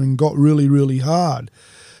coagulated and got really, really hard.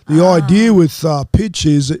 The idea with pitch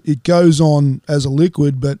is it goes on as a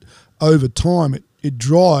liquid, but over time it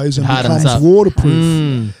dries and becomes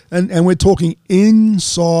waterproof. And we're talking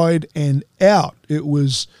inside and out. He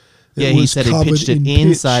said he pitched it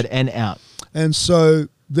inside and out. And so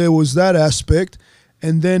there was that aspect.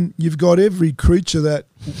 And then you've got every creature that,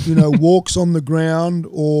 walks on the ground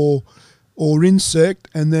or insect,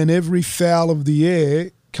 and then every fowl of the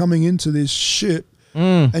air coming into this ship.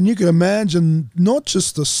 And you can imagine not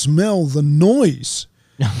just the smell, the noise.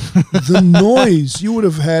 The noise. You would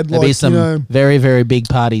have had There'd be some very, very big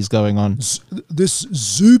parties going on. This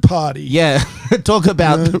zoo party. Yeah. Talk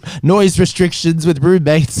about noise restrictions with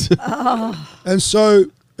roommates. And so,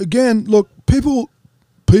 again, look, people,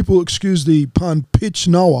 excuse the pun, pitch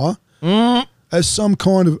Noah as some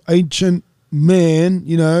kind of ancient man,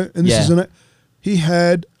 and this is he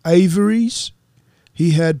had aviaries,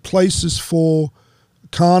 he had places for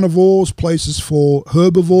carnivores, places for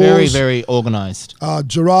herbivores. Very, very organized.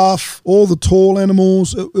 Giraffe, all the tall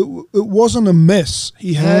animals. It wasn't a mess.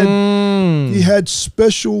 He had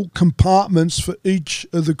special compartments for each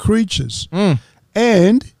of the creatures.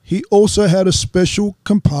 And he also had a special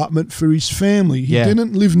compartment for his family. He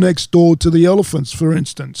didn't live next door to the elephants, for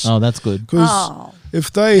instance. Oh, that's good. Because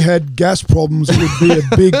if they had gas problems, it would be a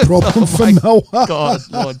big problem for Noah. God,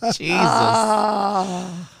 Lord Jesus.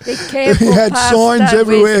 Be careful. He had signs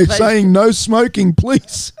everywhere saying, no smoking,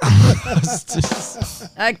 please.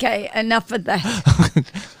 Okay, enough of that.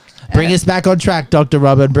 Bring us back on track, Dr.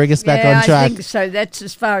 Robin. Bring us back on track. I think so. That's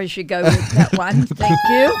as far as you go with that one. Thank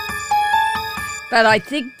you. But I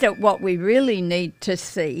think that what we really need to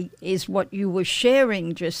see is what you were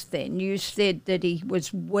sharing just then. You said that he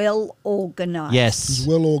was well organised. Yes. He's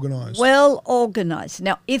well organised. Well organised.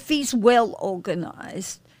 Now, if he's well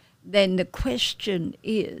organised, then the question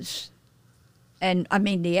is, and I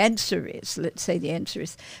mean the answer is, let's say the answer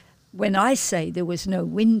is, when I say there was no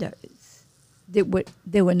windows, there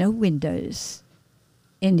were no windows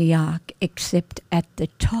in the ark except at the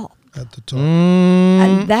top. At the top.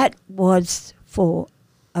 And that was for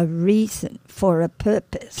a reason, for a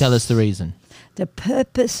purpose. Tell us the reason. The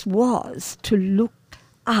purpose was to look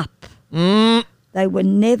up They were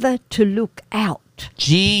never to look out.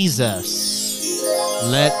 Jesus.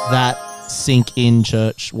 Let that sink in,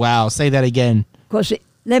 church. Wow. Say that again. Because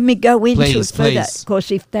let me go into it Please, further. please.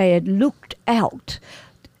 Because if they had looked out,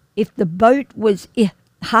 if the boat was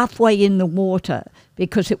halfway in the water,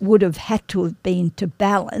 because it would have had to have been to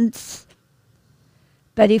balance,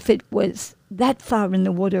 but if it was that far in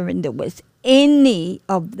the water and there was any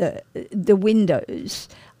of the windows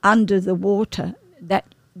under the water,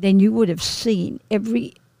 then you would have seen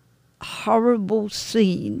every horrible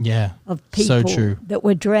scene of so people true. that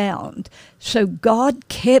were drowned. So God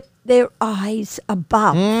kept their eyes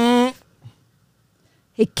above.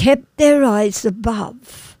 He kept their eyes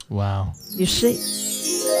above. Wow. You see?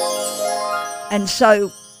 And so,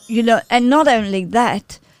 and not only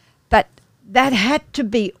that, but that had to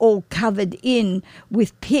be all covered in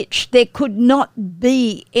with pitch. There could not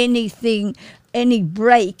be any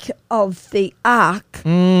break of the ark,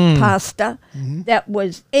 Pastor, that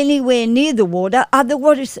was anywhere near the water.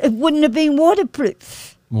 Otherwise, it wouldn't have been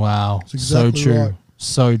waterproof. Wow. That's exactly so true. right.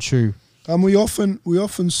 So true. And we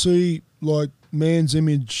often see like man's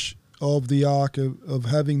image of the ark of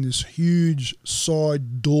having this huge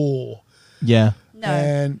side door. Yeah. No.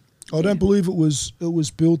 And I don't believe it was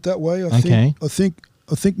built that way. I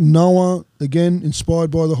think Noah, again inspired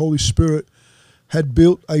by the Holy Spirit, had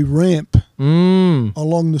built a ramp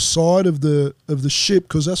along the side of the ship,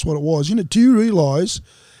 because that's what it was. Do you realise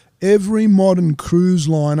every modern cruise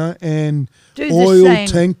liner and oil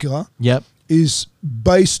tanker is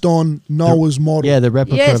based on Noah's model? Yeah, the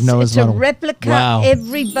replica of Noah's model. Yes, it's a replica. Wow.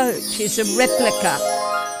 Every boat is a replica.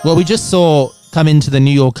 Well, we just saw come into the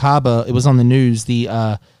New York Harbor, it was on the news,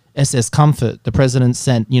 the SS Comfort. The president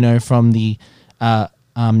sent, from the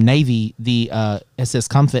Navy, the SS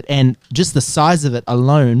Comfort, and just the size of it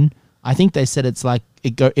alone, I think they said it's like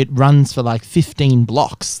it runs for like 15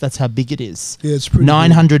 blocks. That's how big it is. Yeah, it's pretty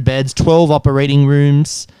 900 beds, 12 operating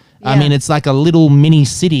rooms. I mean, it's like a little mini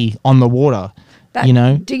city on the water. But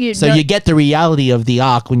you get the reality of the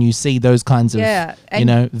ark when you see those kinds of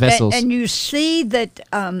vessels. And you see that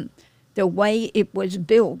the way it was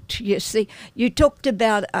built. You see, you talked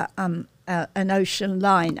about an ocean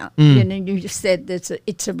liner. You said that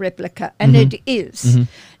it's a replica, and it is.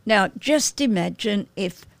 Now, just imagine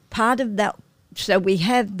if part of that. So we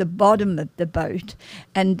have the bottom of the boat,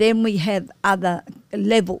 and then we have other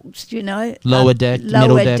levels. Lower deck,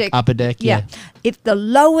 middle deck, upper deck. Yeah. If the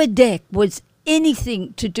lower deck was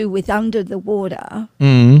anything to do with under the water,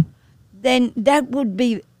 then that would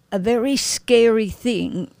be a very scary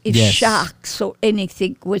thing if sharks or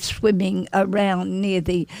anything were swimming around near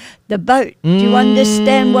the boat. Do you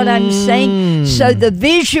understand what I'm saying? So the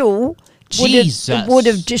visual would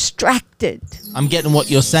have distracted. I'm getting what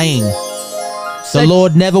you're saying. The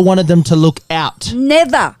Lord never wanted them to look out.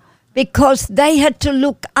 Never, because they had to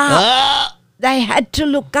look up. They had to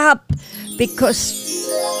look up because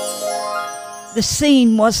the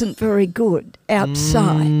scene wasn't very good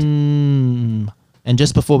outside. And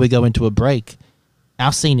just before we go into a break,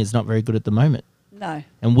 our scene is not very good at the moment. No.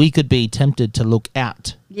 And we could be tempted to look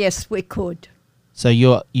out. Yes, we could. So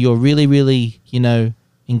you're really, really,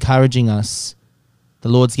 encouraging us. The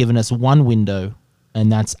Lord's given us one window,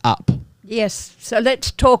 and that's up. Yes, so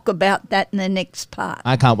let's talk about that in the next part.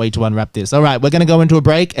 I can't wait to unwrap this. All right, we're going to go into a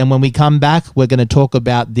break, and when we come back, we're going to talk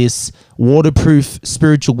about this waterproof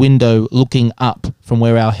spiritual window looking up from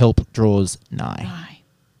where our help draws nigh.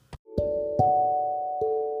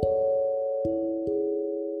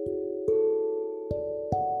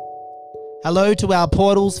 Hello to our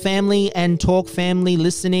Portals family and Talk family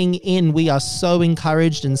listening in. We are so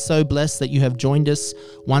encouraged and so blessed that you have joined us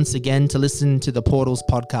once again to listen to the Portals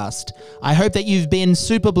podcast. I hope that you've been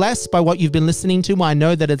super blessed by what you've been listening to. I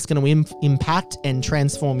know that it's going to impact and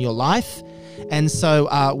transform your life. And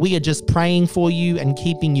so we are just praying for you and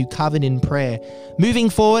keeping you covered in prayer. Moving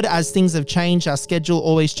forward, as things have changed, our schedule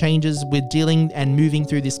always changes with dealing and moving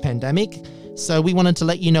through this pandemic. So we wanted to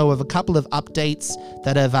let you know of a couple of updates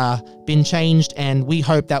that have been changed, and we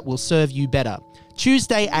hope that will serve you better.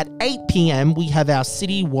 Tuesday at 8 p.m, we have our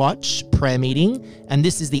City Watch prayer meeting, and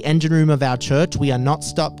this is the engine room of our church. We are not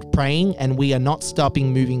stopped praying, and we are not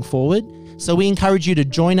stopping moving forward. So we encourage you to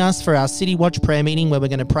join us for our City Watch prayer meeting, where we're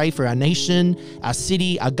going to pray for our nation, our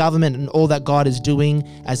city, our government, and all that God is doing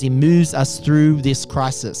as He moves us through this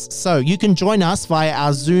crisis. So you can join us via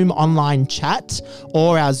our Zoom online chat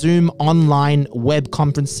or our Zoom online web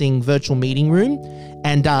conferencing virtual meeting room.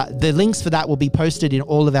 And the links for that will be posted in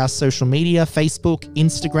all of our social media, Facebook,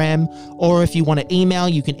 Instagram, or if you want to email,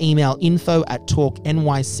 you can email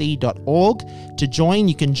info@talknyc.org. To join,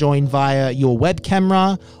 you can join via your web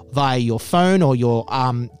camera, via your phone or your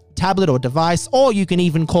tablet or device, or you can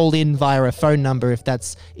even call in via a phone number if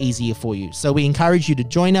that's easier for you. So we encourage you to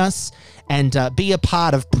join us and be a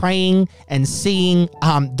part of praying and seeing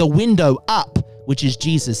the window up, which is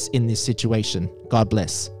Jesus in this situation. God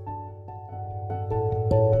bless.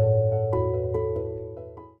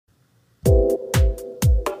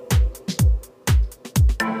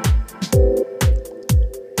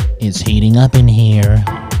 It's heating up in here,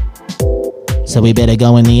 so we better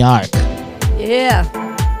go in the ark. Yeah.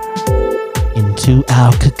 Into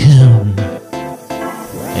our cocoon.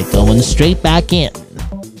 We're going straight back in.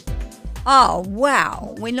 Oh,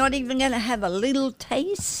 wow. We're not even going to have a little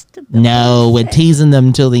taste of the No, we're buffet. teasing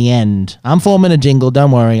them till the end. I'm forming a jingle,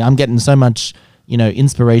 don't worry. I'm getting so much,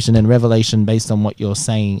 inspiration and revelation based on what you're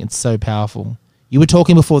saying. It's so powerful. You were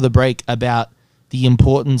talking before the break about the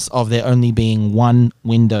importance of there only being one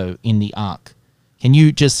window in the ark. Can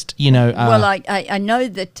you just, Well, I know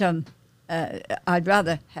that I'd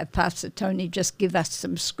rather have Pastor Tony just give us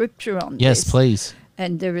some scripture on this. Yes, please.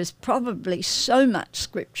 And there is probably so much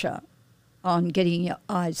scripture on getting your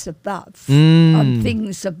eyes above, Mm. on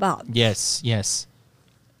things above. Yes, yes.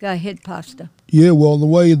 Go ahead, Pastor. Yeah, well, the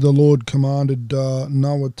way the Lord commanded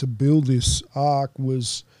Noah to build this ark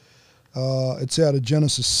was, it's out of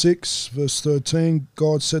Genesis 6, verse 13.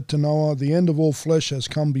 God said to Noah, "The end of all flesh has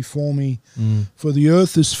come before me, for the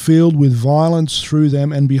earth is filled with violence through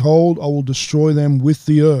them, and behold, I will destroy them with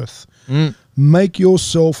the earth. Make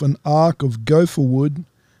yourself an ark of gopher wood,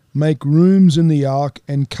 make rooms in the ark,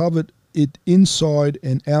 and cover it inside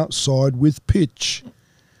and outside with pitch.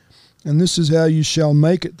 And this is how you shall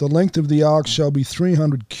make it. The length of the ark shall be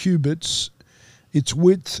 300 cubits, its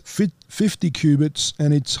width 50 cubits,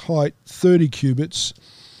 and its height 30 cubits.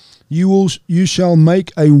 You shall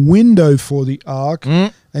make a window for the ark,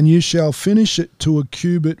 and you shall finish it to a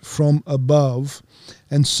cubit from above,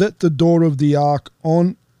 and set the door of the ark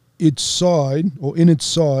on its side, or in its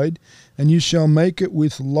side, and you shall make it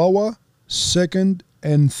with lower, second,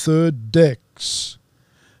 and third decks."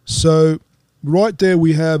 So right there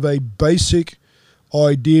we have a basic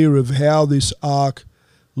idea of how this ark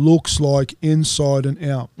looks like inside and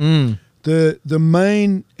out. The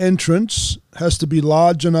main entrance has to be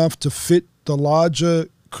large enough to fit the larger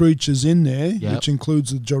creatures in there, which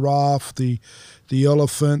includes the giraffe, the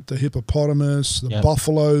elephant, the hippopotamus, the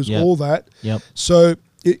buffaloes, all that. So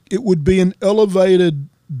it would be an elevated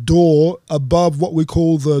door above what we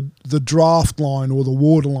call the draft line or the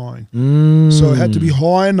water line. So it had to be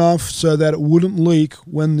high enough so that it wouldn't leak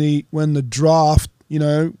when the draft,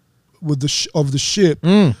 with the ship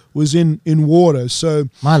was in water. So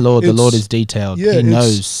my Lord, the Lord is detailed. Yeah, he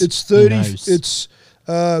knows. It's 30. He knows. It's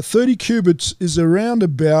 30 cubits is around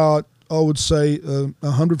about, I would say,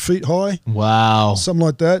 100 feet high. Wow, something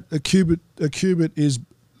like that. A cubit is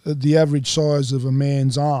the average size of a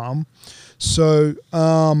man's arm. So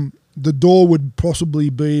the door would possibly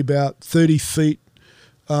be about 30 feet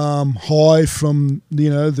high from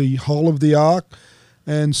the hull of the ark,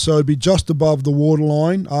 and so it'd be just above the water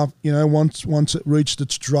line. Once it reached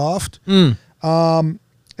its draft,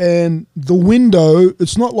 and the window.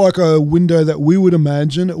 It's not like a window that we would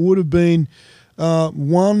imagine. It would have been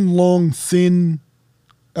one long thin,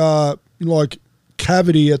 like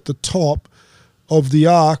cavity at the top of the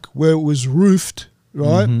ark where it was roofed.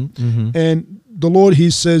 Right? And the Lord, he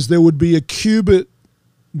says, there would be a cubit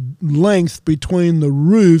length between the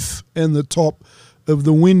roof and the top of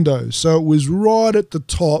the window. So it was right at the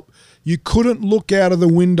top. You couldn't look out of the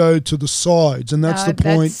window to the sides, and that's the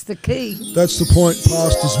point. That's the key. That's the point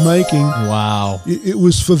Pastor's making. wow. It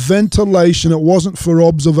was for ventilation. It wasn't for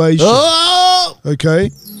observation. Oh! Okay?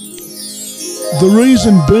 The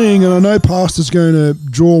reason being, and I know Pastor's going to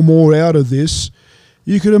draw more out of this,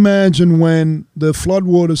 you could imagine when the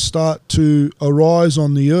floodwaters start to arise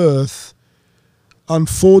on the earth,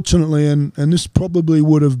 unfortunately, and this probably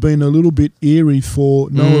would have been a little bit eerie for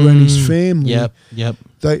Noah and his family. Yep.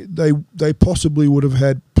 They possibly would have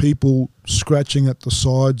had people scratching at the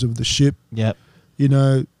sides of the ship. Yep.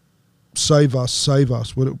 Save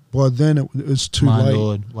us. But by then it was too My late.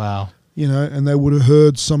 Lord, wow. And they would have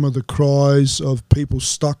heard some of the cries of people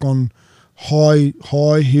stuck on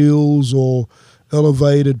high hills or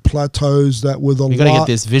elevated plateaus that were the We got to get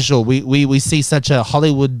this visual. We see such a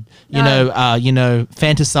Hollywood,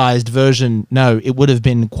 fantasized version. No, it would have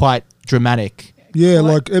been quite dramatic. Yeah,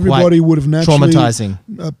 like everybody would have naturally, traumatizing.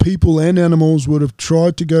 People and animals would have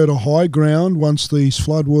tried to go to high ground once these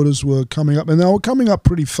floodwaters were coming up, and they were coming up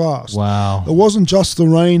pretty fast. Wow. It wasn't just the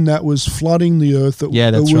rain that was flooding the earth.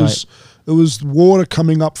 That's right. It was water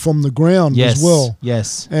coming up from the ground as well.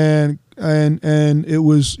 Yes. And it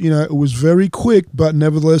was, it was very quick, but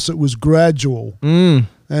nevertheless it was gradual.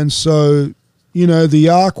 And so, the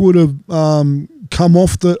ark would have come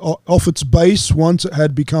off its base once it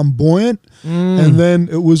had become buoyant, and then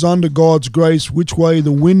it was under God's grace which way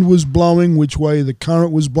the wind was blowing, which way the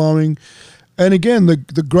current was blowing. And again,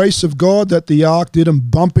 the grace of God that the ark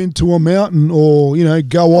didn't bump into a mountain or,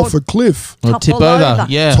 go off a cliff. Or tip over.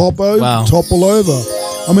 Yeah. Topple over.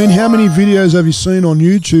 I mean, how many videos have you seen on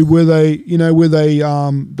YouTube where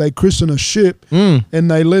they christen a ship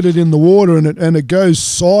and they let it in the water and it goes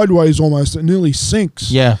sideways almost, it nearly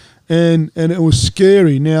sinks. Yeah. And it was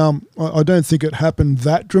scary. Now, I don't think it happened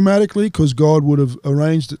that dramatically because God would have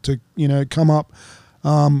arranged it to, come up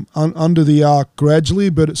under the ark gradually,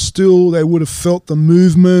 but it's still, they would have felt the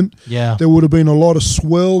movement. Yeah. There would have been a lot of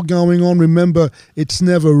swell going on. Remember, it's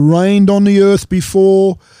never rained on the earth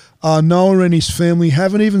before. Noah and his family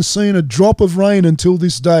haven't even seen a drop of rain until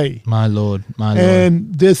this day. My Lord.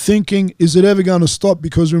 And they're thinking, is it ever going to stop?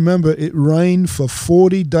 Because remember, it rained for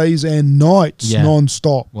 40 days and nights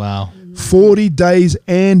non-stop. Wow. 40 days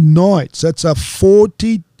and nights. That's a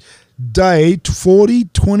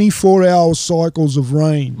 24-hour cycles of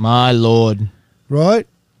rain. My Lord. Right?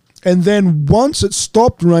 And then once it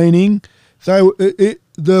stopped raining,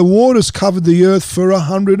 the waters covered the earth for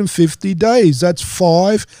 150 days. That's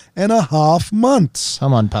 5.5 months.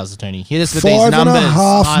 Come on, Pastor Tony. Hit us with these numbers.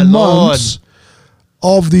 5.5 months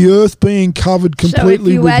of the earth being covered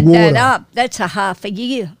completely with water. So if you add that up, that's a half a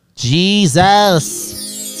year. Jesus.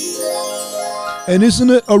 And isn't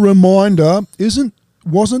it a reminder,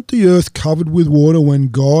 wasn't the earth covered with water when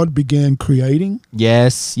God began creating?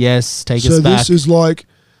 Yes. Take us back. So this is like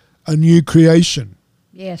a new creation.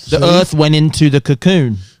 Yes. The earth went into the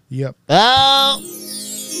cocoon. Yep. Oh.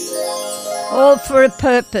 All for a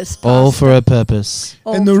purpose, Pastor. All for a purpose.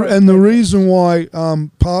 And the reason why,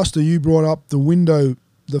 Pastor, you brought up the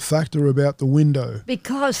factor about the window.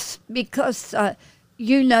 Because the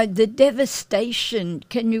devastation,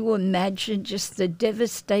 can you imagine just the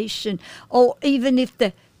devastation? Or even if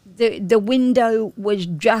the window was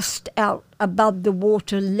just out above the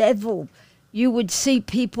water level, you would see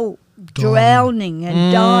people drowning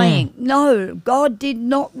and dying. No, God did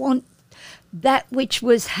not want that which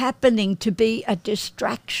was happening to be a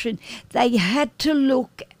distraction. They had to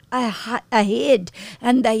look ahead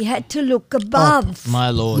and they had to look above. Up, my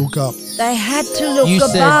Lord. Look up. They had to look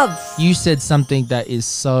above. You said something that is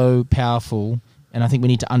so powerful, and I think we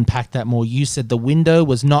need to unpack that more. You said the window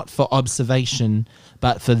was not for observation,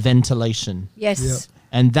 but for ventilation. Yes. Yep.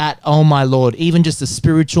 And that, oh my Lord, even just the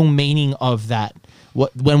spiritual meaning of that.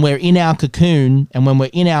 When we're in our cocoon and when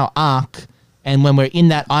we're in our ark and when we're in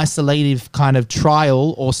that isolative kind of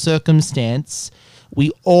trial or circumstance, we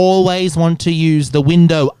always want to use the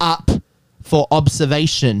window up for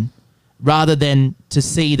observation rather than to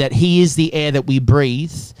see that He is the air that we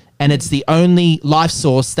breathe and it's the only life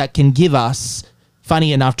source that can give us,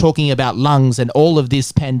 funny enough, talking about lungs and all of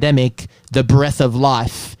this pandemic, the breath of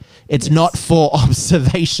life. It's not for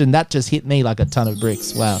observation. That just hit me like a ton of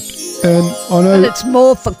bricks. Wow. And I know But it's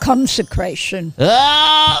more for consecration.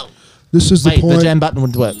 Oh! this is the Wait, point. the jam button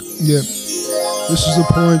would work. Yeah. This is the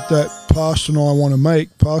point that Pastor and I want to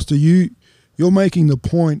make. Pastor, you're making the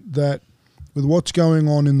point that with what's going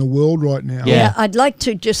on in the world right now. Yeah. I'd like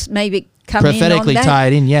to just maybe come Prophetically in on that. tie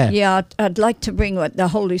it in, yeah. Yeah, I'd like to bring what the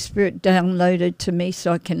Holy Spirit downloaded to me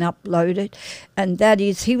so I can upload it. And that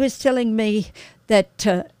is, he was telling me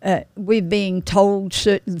that we're being told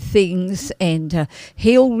certain things and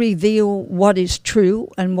he'll reveal what is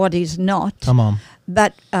true and what is not. Come on.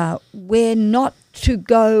 But we're not to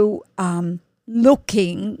go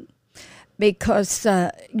looking because,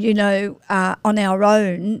 on our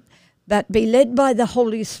own, but be led by the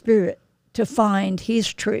Holy Spirit to find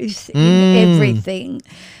His truth in everything.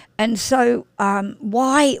 And so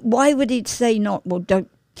why would it say not, well, don't,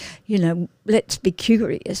 let's be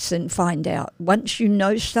curious and find out. Once you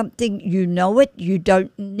know something, you know it. You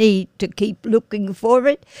don't need to keep looking for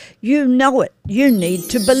it. You know it. You need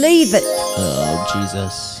to believe it. Oh,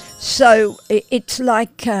 Jesus. So it's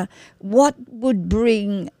like what would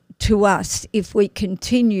bring to us if we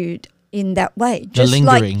continued in that way?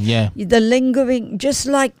 The lingering, just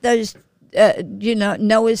like those,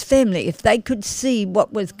 Noah's family. If they could see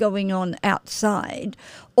what was going on outside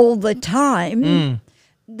all the time,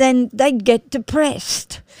 then they'd get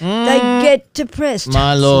depressed. They'd get depressed.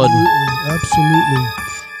 My Lord. Absolutely.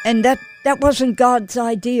 And that wasn't God's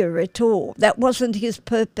idea at all. That wasn't His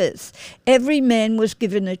purpose. Every man was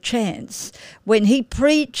given a chance. When He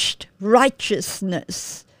preached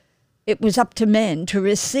righteousness, it was up to man to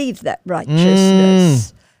receive that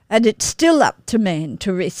righteousness. And it's still up to man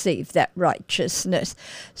to receive that righteousness.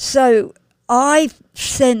 So I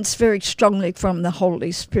sense very strongly from the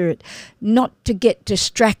Holy Spirit not to get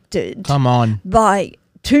distracted Come on. by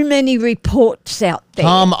too many reports out there.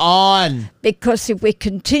 Come on. Because if we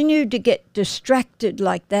continue to get distracted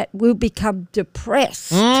like that, we'll become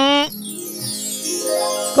depressed.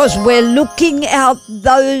 Because we're looking out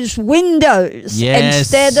those windows Yes.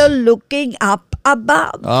 instead of looking up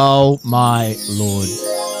above. Oh, my Lord.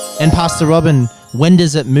 And Pastor Robin, when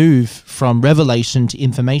does it move from revelation to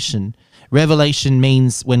information? Revelation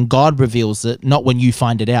means when God reveals it, not when you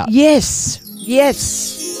find it out. Yes, yes.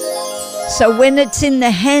 So when it's in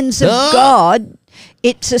the hands of God,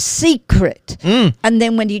 it's a secret. And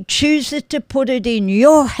then when he chooses to put it in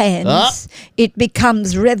your hands, it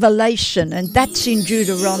becomes revelation. And that's in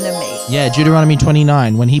Deuteronomy. Yeah, Deuteronomy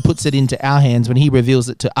 29. When he puts it into our hands, when he reveals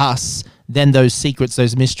it to us, then those secrets,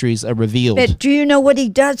 those mysteries are revealed. But do you know what he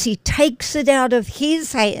does? He takes it out of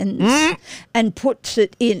his hands and puts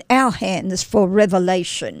it in our hands for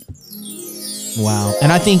revelation. Wow.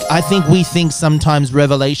 And I think we think sometimes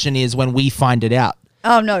revelation is when we find it out.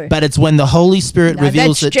 Oh, no. But it's when the Holy Spirit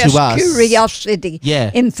reveals it to us. That's just curiosity,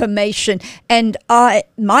 Yeah. information. And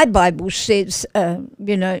my Bible says, in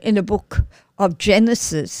the book of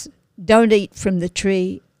Genesis, don't eat from the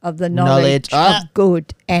tree of the knowledge of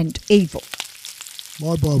good and evil.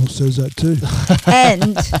 My Bible says that too.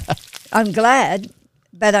 And I'm glad,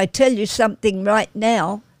 but I tell you something right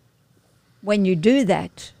now, when you do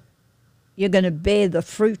that, you're going to bear the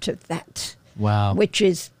fruit of that. Wow. Which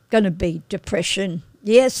is going to be depression.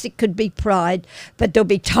 Yes, it could be pride, but there'll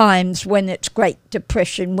be times when it's great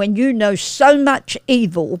depression, when you know so much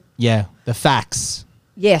evil. Yeah, the facts.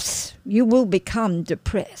 Yes, you will become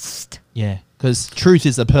depressed. Yeah, because truth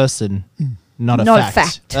is a person, not a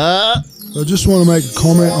fact. I just want to make a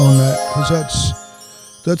comment on that, because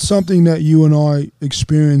that's something that you and I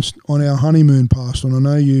experienced on our honeymoon, Pastor, and I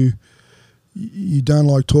know you don't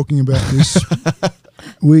like talking about this.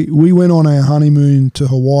 We went on our honeymoon to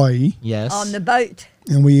Hawaii. Yes. On the boat.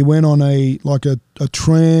 And we went on a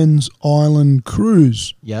trans-island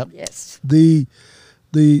cruise. Yep. Yes. The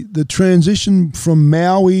transition from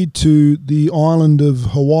Maui to the island of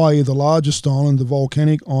Hawaii, the largest island, the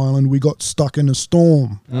volcanic island, we got stuck in a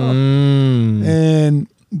storm. And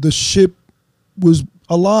the ship was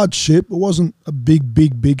a large ship. It wasn't a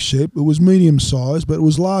big ship. It was medium-sized, but it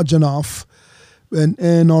was large enough.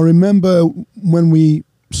 And I remember when we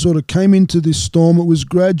sort of came into this storm, it was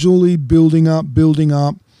gradually building up.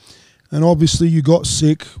 And obviously you got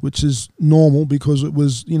sick, which is normal because it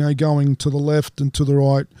was, going to the left and to the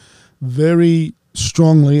right very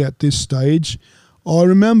strongly at this stage. I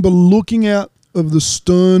remember looking out of the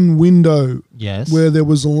stern window, Yes. where there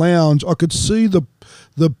was a lounge. I could see the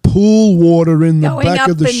pool water in the Going back up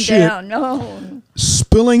of the and ship. down. Oh.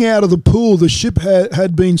 Spilling out of the pool. The ship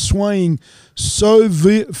had been swaying so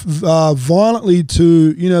violently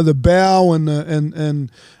to the bow and I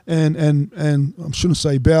shouldn't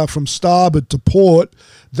say bow, from starboard to port,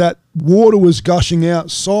 that water was gushing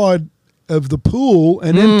outside of the pool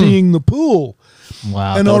and emptying the pool.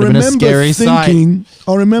 Wow. And that I would have been a scary sight.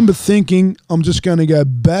 remember thinking, I'm just going to go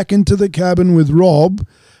back into the cabin with Rob,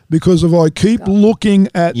 because if I keep looking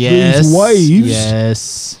at these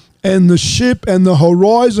waves and the ship and the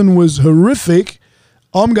horizon was horrific,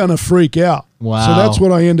 I'm going to freak out. Wow. So that's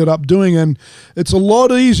what I ended up doing. And it's a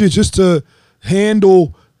lot easier just to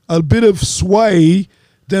handle a bit of sway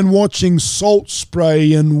than watching salt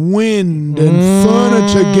spray and wind and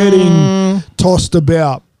furniture getting tossed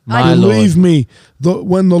about. My Believe me,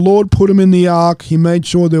 when the Lord put him in the ark, he made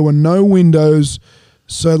sure there were no windows.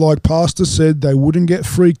 So like Pastor said, they wouldn't get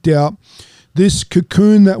freaked out. This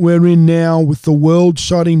cocoon that we're in now with the world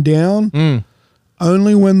shutting down,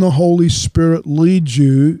 only when the Holy Spirit leads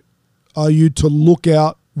you are you to look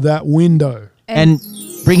out that window. And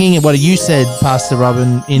bringing it, what you said, Pastor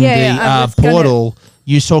Robin, in the portal,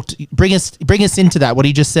 you talked. Bring us into that. What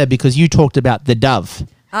he just said, because you talked about the dove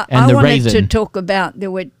and the raven. I wanted to talk about, there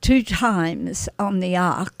were 2 times on the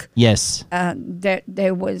ark. Yes.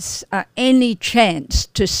 There was any chance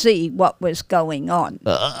to see what was going on.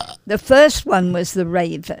 The first one was the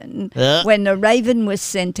raven, when the raven was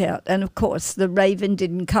sent out, and of course the raven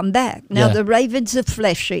didn't come back. Now the raven's a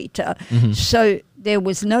flesh eater, so there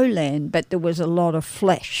was no land, but there was a lot of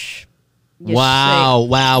flesh. Wow.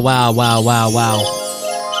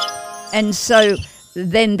 And so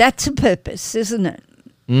then that's a purpose, isn't it?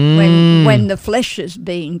 When the flesh is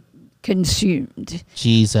being consumed.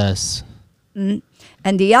 Jesus. And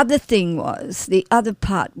the other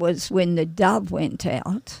part was when the dove went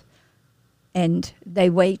out and they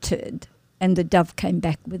waited and the dove came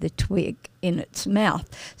back with a twig in its mouth.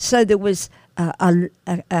 So there was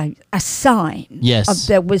a sign Yes. of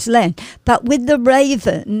there was land. But with the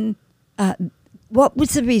raven, what was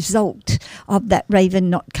the result of that raven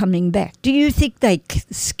not coming back? Do you think they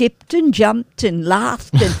skipped and jumped and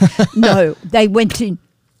laughed? And no, they went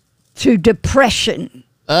into depression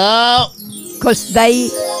Oh, because they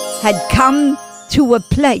had come to a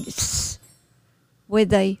place where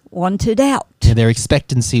they wanted out. yeah, their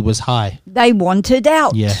expectancy was high. They wanted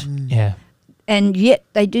out. Yeah, yeah, And yet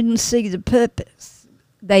they didn't see the purpose.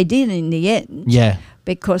 They did in the end. yeah.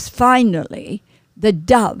 Because finally the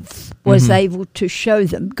dove was able to show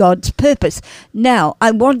them God's purpose. Now,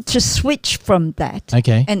 I want to switch from that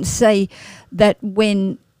Okay. and say that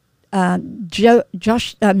when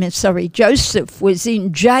Joseph was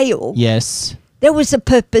in jail, Yes, there was a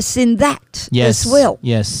purpose in that yes, as well.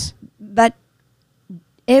 yes. But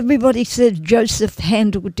everybody said Joseph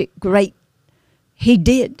handled it great. He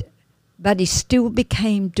did, but he still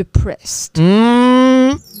became depressed.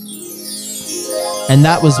 And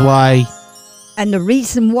that was why. And the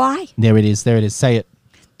reason why? There it is. There it is. Say it.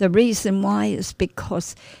 The reason why is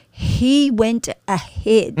because he went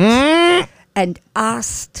ahead and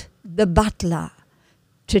asked the butler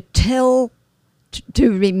to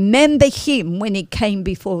remember him when he came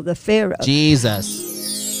before the Pharaoh. Jesus.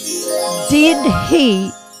 Did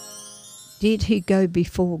he go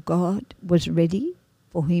before God was ready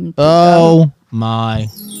for him to go? Oh my.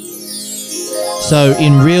 So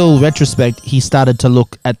in real retrospect, he started to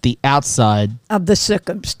look at the outside. Of the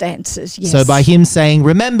circumstances, yes. So by him saying,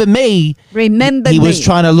 remember me, he was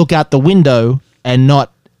trying to look out the window and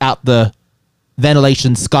not out the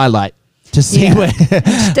ventilation skylight to see Yeah. where.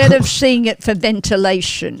 Instead of seeing it for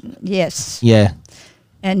ventilation, yes. Yeah.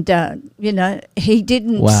 And, he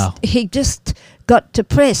didn't. Wow. He just got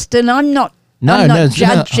depressed. And I'm not No,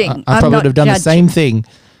 judging. I I'm probably not would have done the judging. same thing.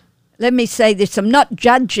 Let me say this. I'm not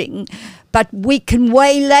judging, but we can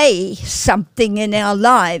waylay something in our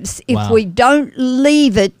lives if Wow. we don't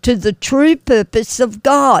leave it to the true purpose of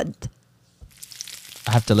God.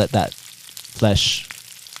 I have to let that flesh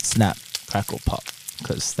snap, crackle, pop,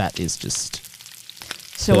 because that is just.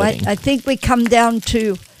 So hurting. I think we come down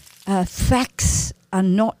to facts are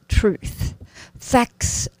not truth.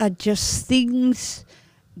 Facts are just things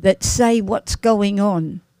that say what's going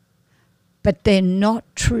on, but they're not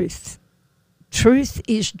truth. Truth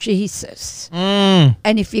is Jesus. And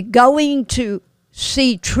if you're going to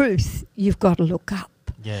see truth, you've got to look up.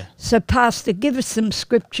 Yeah. So, Pastor, give us some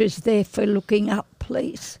scriptures there for looking up,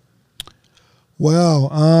 please.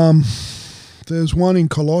 Wow. There's one in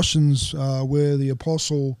Colossians where the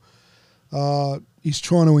apostle is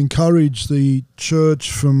trying to encourage the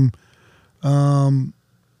church from, not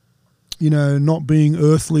being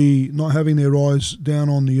earthly, not having their eyes down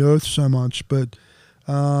on the earth so much. But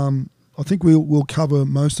I think we'll cover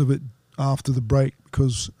most of it after the break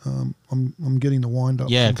because I'm getting the wind up.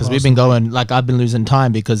 Yeah, because we've been going, I've been losing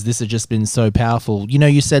time because this has just been so powerful.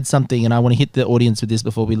 You said something, and I want to hit the audience with this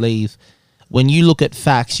before we leave. When you look at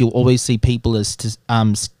facts, you'll always see people as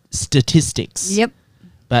statistics. Yep.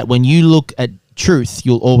 But when you look at truth,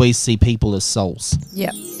 you'll always see people as souls.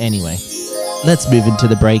 Yep. Anyway, let's move into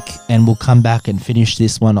the break, and we'll come back and finish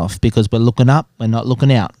this one off because we're looking up, we're not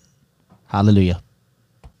looking out. Hallelujah.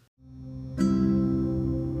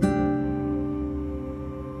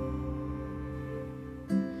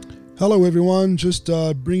 Hello everyone, just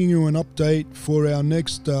bringing you an update for our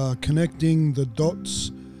next Connecting the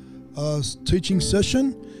Dots teaching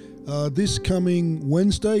session. This coming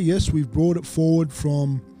Wednesday, yes, we've brought it forward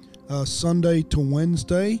from Sunday to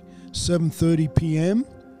Wednesday, 7:30 p.m.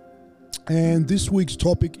 And this week's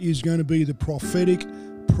topic is going to be the prophetic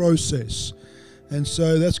process. And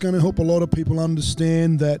so that's going to help a lot of people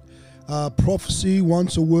understand that prophecy,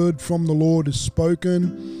 once a word from the Lord is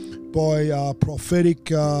spoken by prophetic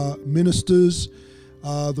ministers,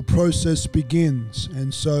 the process begins.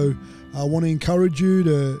 And so I want to encourage you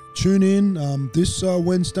to tune in this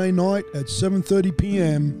Wednesday night at 7:30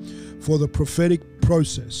 p.m. for the prophetic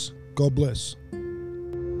process. God bless.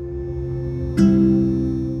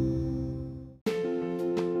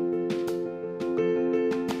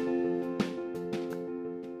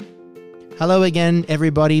 Hello again,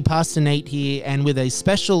 everybody. Pastor Nate here, and with a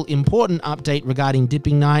special important update regarding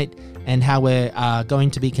Dipping Night and how we're going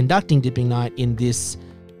to be conducting Dipping Night in this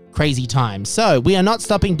crazy time. So we are not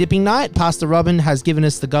stopping Dipping Night. Pastor Robin has given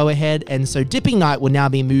us the go-ahead, and so Dipping Night will now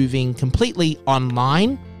be moving completely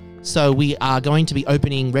online. So we are going to be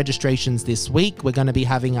opening registrations this week. We're going to be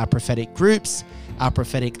having our prophetic groups, our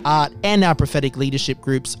prophetic art, and our prophetic leadership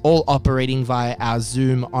groups all operating via our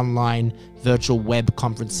Zoom online virtual web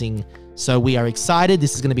conferencing So we are excited.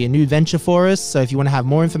 This is going to be a new venture for us. So if you want to have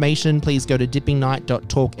more information, please go to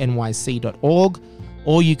dippingnight.talknyc.org,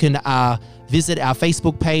 or you can visit our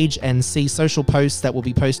Facebook page and see social posts that will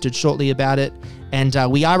be posted shortly about it. And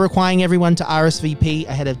we are requiring everyone to RSVP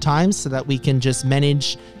ahead of time so that we can just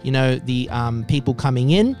manage, the people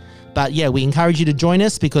coming in. But yeah, we encourage you to join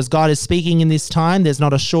us because God is speaking in this time. There's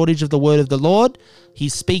not a shortage of the word of the Lord.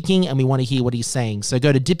 He's speaking and we want to hear what he's saying. So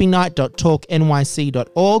go to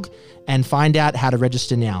dippingnight.talknyc.org and find out how to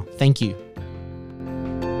register now. Thank you.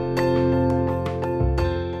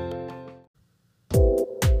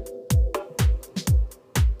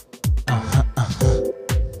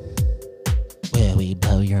 Where we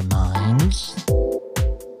blow your minds.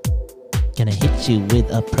 Gonna hit you with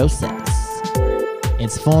a process.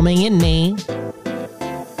 It's forming in me.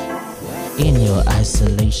 In your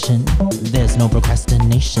isolation, there's no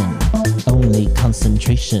procrastination, only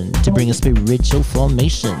concentration to bring a spiritual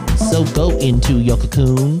formation. So go into your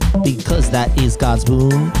cocoon, because that is God's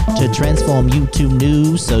boon, to transform you to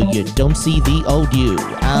new, so you don't see the old you.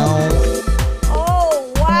 Ow.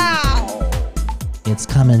 Oh, wow. It's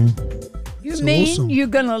coming. You It's mean awesome. you're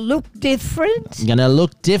going to look different? You're gonna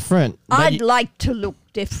look different. I'd like to look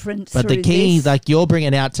different But the through key, this. like you're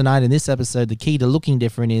bringing out tonight in this episode, the key to looking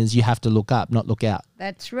different is you have to look up, not look out.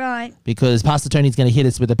 That's right. Because Pastor Tony's going to hit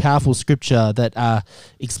us with a powerful scripture that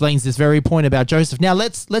explains this very point about Joseph. Now,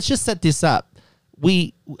 let's just set this up.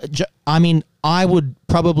 I would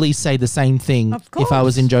probably say the same thing Of if I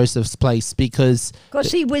was course. in Joseph's place because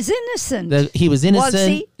Because he was innocent. he was innocent. Was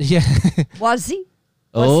he? Yeah. Was he?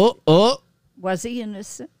 Was he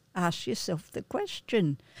innocent? Ask yourself the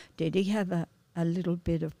question. Did he have a little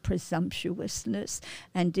bit of presumptuousness?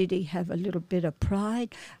 And did he have a little bit of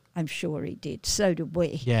pride? I'm sure he did. So do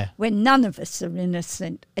we. Yeah. When none of us are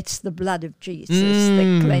innocent, it's the blood of Jesus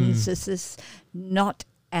that cleanses us, not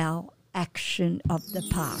our action of the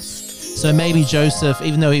past. So maybe Joseph,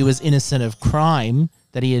 even though he was innocent of crime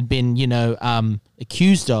that he had been,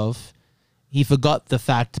 accused of, he forgot the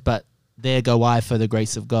fact, but there go I for the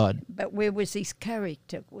grace of God. But where was his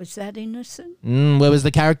character? Was that innocent? Where was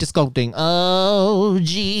the character sculpting? Oh,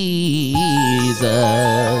 Jesus.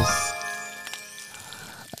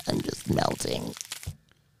 I'm just melting.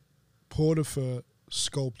 Potiphar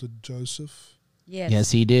sculpted Joseph. Yes.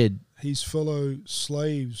 Yes, he did. His fellow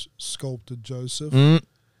slaves sculpted Joseph. Mm.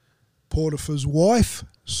 Potiphar's wife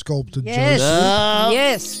sculpted Yes. Joseph.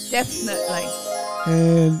 Yes, definitely.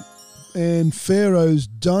 And Pharaoh's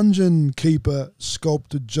dungeon keeper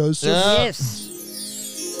sculpted Joseph. Yes.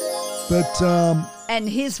 But And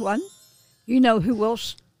here's one. You know who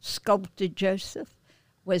else sculpted Joseph?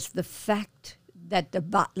 Was the fact that the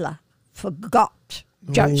butler forgot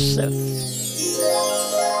Joseph.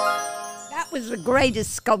 That was the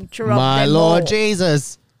greatest sculpture of My them Lord all.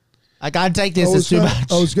 Jesus. I can't take this. It's too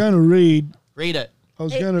much. I was going to read. Read it. I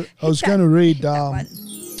was Hit- going hit to read. that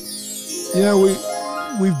one.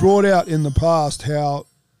 We've brought out in the past how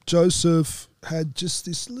Joseph had just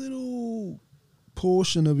this little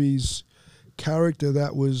portion of his character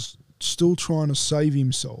that was still trying to save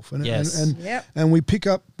himself, and Yes. Yep. and we pick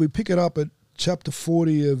it up at chapter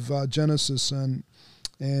 40 of Genesis and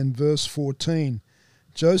verse 14.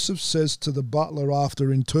 Joseph says to the butler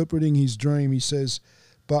after interpreting his dream, he says,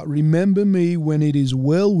 "But remember me when it is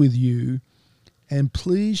well with you, and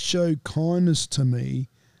please show kindness to me.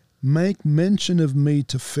 Make mention of me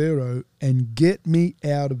to Pharaoh and get me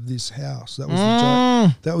out of this house." That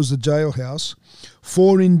was the jailhouse.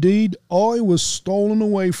 "For indeed I was stolen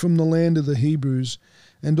away from the land of the Hebrews,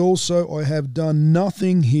 and also I have done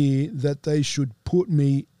nothing here that they should put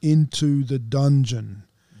me into the dungeon."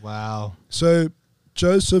 Wow. So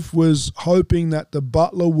Joseph was hoping that the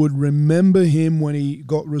butler would remember him when he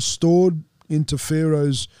got restored into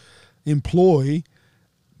Pharaoh's employ,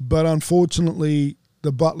 but unfortunately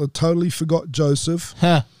the butler totally forgot Joseph.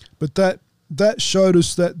 Huh. But that showed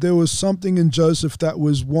us that there was something in Joseph that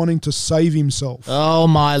was wanting to save himself. Oh,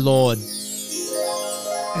 my Lord.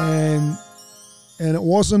 And it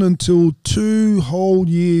wasn't until 2 whole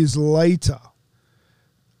years later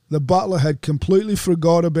the butler had completely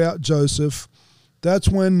forgot about Joseph. That's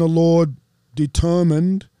when the Lord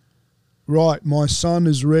determined, right, my son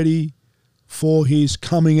is ready for his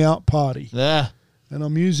coming out party. Yeah. And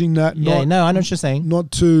I'm using that Yeah, no, I know what you're saying.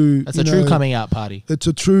 not to... That's a true coming out party. It's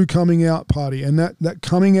a true coming out party. And that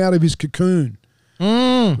coming out of his cocoon,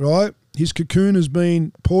 right? His cocoon has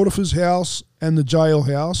been Potiphar's house and the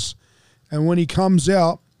jailhouse. And when he comes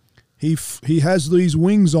out, he has these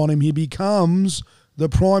wings on him. He becomes the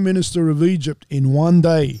Prime Minister of Egypt in one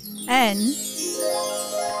day. And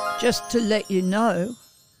just to let you know,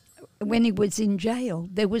 when he was in jail,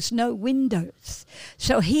 there was no windows.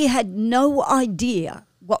 So he had no idea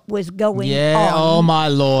what was going on. Oh my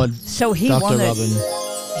Lord. So he Dr. wanted,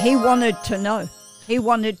 Robin. he wanted to know. He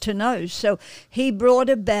wanted to know. So he brought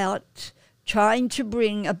about trying to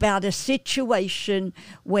bring about a situation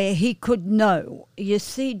where he could know. You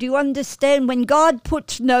see, do you understand? When God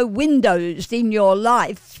puts no windows in your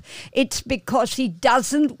life, it's because he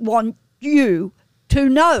doesn't want you to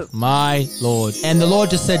know. My Lord. And the Lord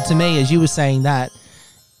just said to me, as you were saying that,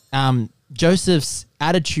 Joseph's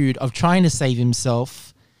attitude of trying to save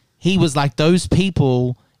himself, he was like those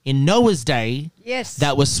people in Noah's day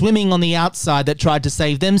that were swimming on the outside that tried to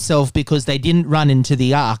save themselves because they didn't run into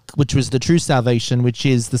the ark, which was the true salvation, which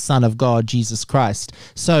is the Son of God, Jesus Christ.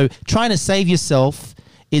 So trying to save yourself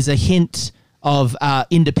is a hint of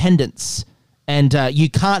independence. And you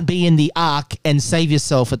can't be in the ark and save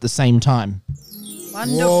yourself at the same time.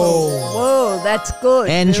 Wonderful. Whoa, that's good.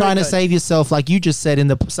 And Very trying to good. save yourself, like you just said in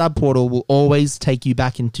the sub-portal, will always take you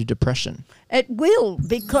back into depression. It will,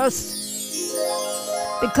 because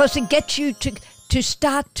it gets you to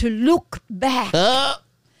start to look back.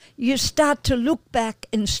 You start to look back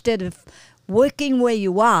instead of working where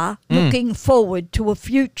you are, looking forward to a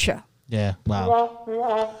future. Yeah, wow.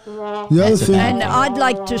 The other thing, And I'd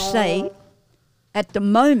like to say, at the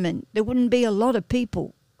moment, there wouldn't be a lot of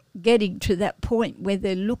people getting to that point where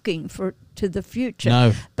they're looking to the future.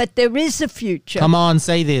 No. But there is a future. Come on,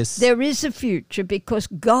 say this. There is a future because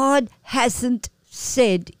God hasn't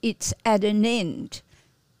said it's at an end.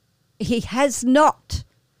 He has not.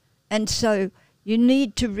 And so you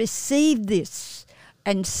need to receive this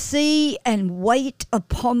and see and wait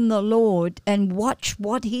upon the Lord and watch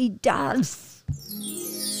what he does.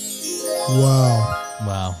 wow.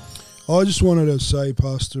 Wow. I just wanted to say,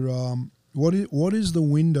 Pastor, what is the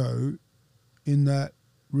window in that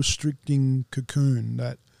restricting cocoon,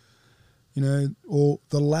 that, you know, or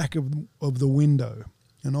the lack of the window?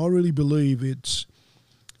 And I really believe it's,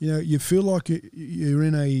 you know, you feel like you're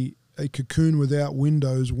in a cocoon without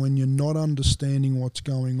windows when you're not understanding what's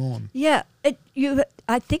going on. Yeah,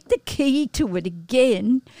 I think the key to it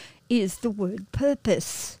again is the word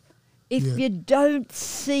purpose. If you don't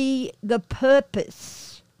see the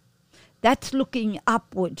purpose, that's looking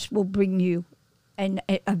upwards will bring you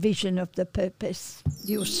a vision of the purpose.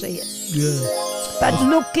 You'll see it. Yeah. But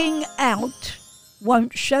looking out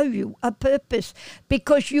won't show you a purpose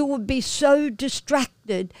because you will be so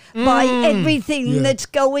distracted by everything that's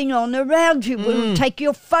going on around you. It will take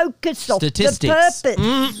your focus off the Statistics.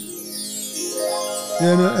 purpose.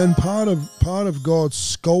 And part of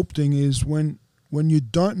God's sculpting is when you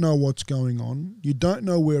don't know what's going on, you don't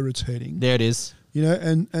know where it's heading. There it is. You know,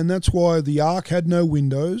 and that's why the ark had no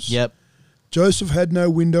windows. Yep. Joseph had no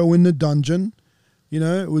window in the dungeon. You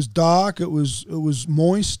know, it was dark. It was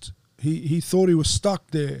moist. He thought he was stuck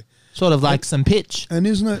there. Sort of like some pitch. And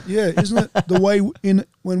isn't it the way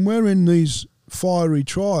when we're in these fiery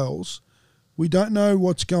trials, we don't know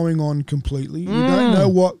what's going on completely. We don't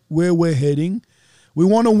know where we're heading. We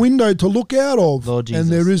want a window to look out of, Lord Jesus.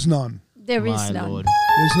 and there is none. There is My none. Lord.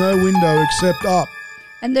 There's no window except up.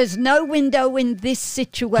 And there's no window in this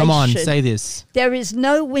situation. Come on, say this. There is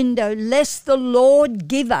no window lest the Lord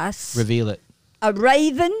give us Reveal it. a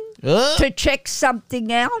raven to check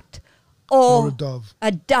something out or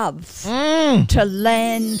a dove. to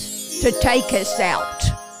land to take us out.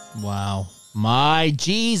 Wow. My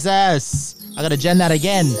Jesus. I got to gen that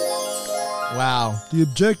again. Wow. The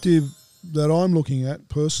objective that I'm looking at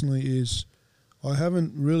personally is I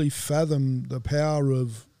haven't really fathomed the power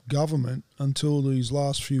of government until these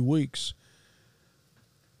last few weeks.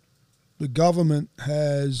 The government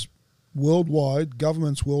has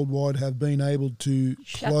governments worldwide have been able to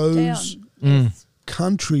Shut close down. Yes.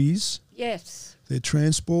 countries, Yes. their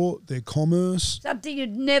transport, their commerce. Something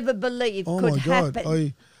you'd never believe Oh could my God,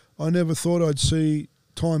 happen. I never thought I'd see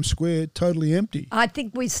Times Square totally empty. I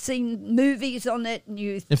think we've seen movies on it and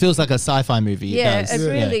you... It feels like a sci-fi movie. yeah, it does. it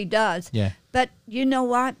really does. Yeah. But you know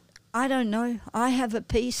what? I don't know. I have a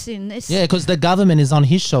piece in this. Yeah, because the government is on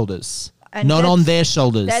his shoulders, And not on that's- their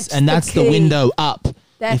shoulders. that's And the that's the key. window up.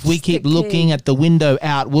 That's if we the keep key. looking at the window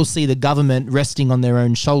out, we'll see the government resting on their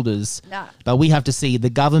own shoulders. No. But we have to see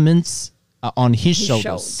the government's on his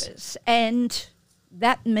shoulders. And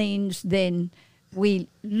that means then we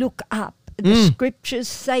look up. The scriptures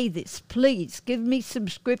say this. Please give me some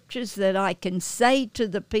scriptures that I can say to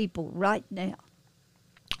the people right now.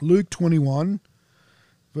 Luke 21,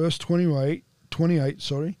 verse 28,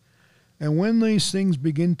 and when these things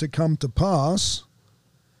begin to come to pass,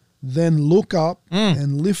 Then look up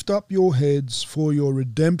and lift up your heads, for your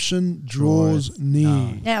redemption draws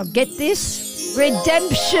near. Now get this,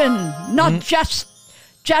 redemption, not just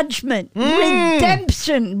judgment.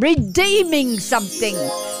 Redemption, redeeming something,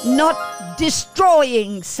 not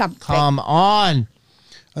destroying something. Come on.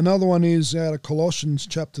 Another one is out of Colossians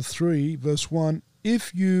chapter 3, verse 1.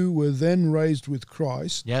 If you were then raised with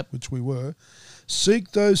Christ, which we were,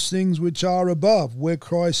 seek those things which are above, where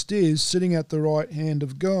Christ is, sitting at the right hand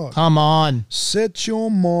of God. Come on. Set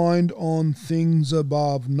your mind on things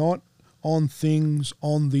above, not on things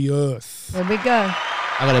on the earth. There we go.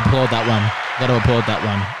 I got to applaud that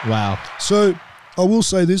one. Wow. So I will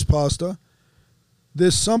say this, Pastor.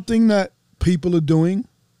 There's something that people are doing.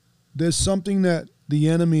 There's something that the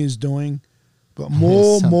enemy is doing. But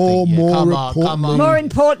more importantly, more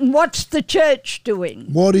important, what's the church doing?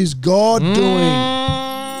 What is God doing?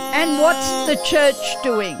 And what's the church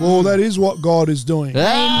doing? Well, that is what God is doing.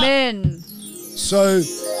 Amen. So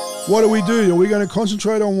what do we do? Are we going to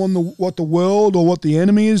concentrate on what the world or what the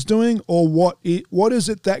enemy is doing, or what is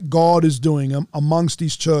it that God is doing amongst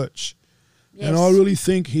his church? Yes. And I really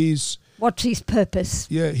think what's his purpose?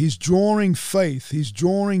 Yeah, he's drawing faith. He's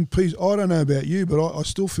drawing peace. I don't know about you, but I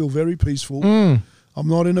still feel very peaceful. I'm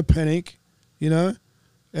not in a panic, And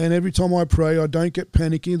every time I pray, I don't get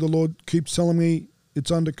panicky. The Lord keeps telling me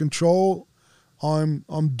it's under control. I'm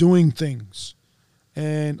doing things.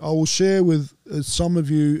 And I will share with some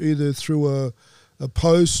of you either through a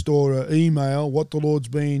post or an email what the Lord's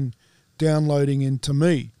been downloading into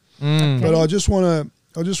me. Okay. But I just want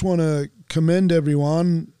to commend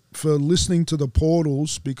everyone for listening to the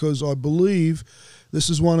portals, because I believe this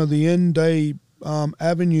is one of the end day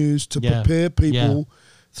avenues to prepare people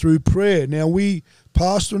through prayer. Now,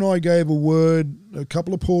 Pastor and I gave a word a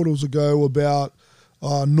couple of portals ago about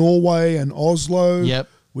Norway and Oslo. Yep.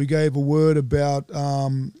 We gave a word about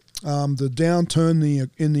the downturn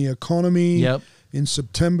in the economy in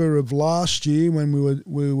September of last year, when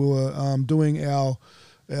we were doing our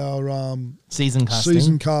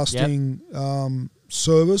season casting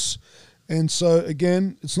service. And so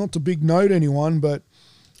again, it's not to big note anyone, but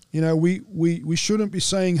we shouldn't be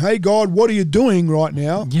saying, hey God, what are you doing right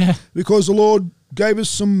now? Because the Lord gave us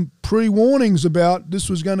some pre-warnings about this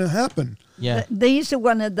was going to happen. These are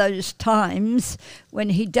one of those times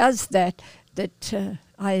when he does that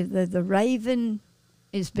either the raven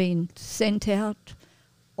is being sent out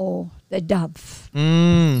or the dove.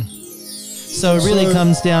 So it really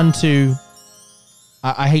comes down to,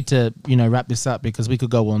 I hate to, wrap this up because we could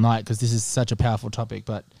go all night because this is such a powerful topic,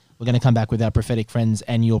 but we're going to come back with our prophetic friends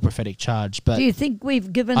and your prophetic charge. But do you think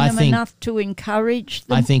we've given them enough to encourage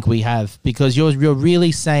them? I think we have, because you're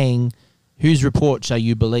really saying, whose report shall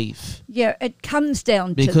you believe? Yeah, it comes down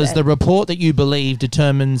to because the report that you believe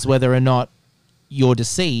determines whether or not you're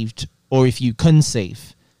deceived or if you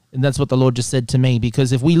conceive. And that's what the Lord just said to me,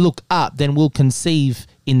 because if we look up, then we'll conceive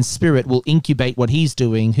in spirit, we'll incubate what he's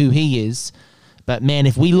doing, who he is. But man,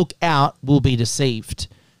 if we look out, we'll be deceived,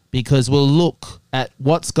 because we'll look at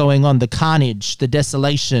what's going on, the carnage, the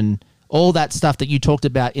desolation, all that stuff that you talked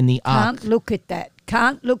about in the ark. Can't look at that.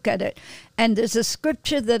 Can't look at it. And there's a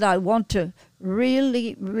scripture that I want to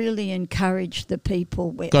really, really encourage the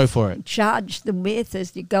people with. Go for it. Charge them with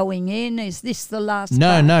as you're going in. Is this the last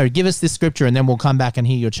part? No. Give us this scripture and then we'll come back and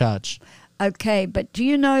hear your charge. Okay, but do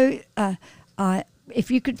you know,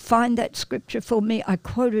 if you could find that scripture for me, I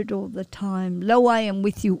quote it all the time. Lo, I am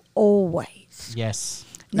with you always. Yes.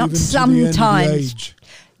 Not sometimes.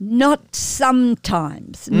 Not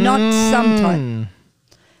sometimes. Not sometimes.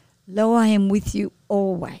 Lo, I am with you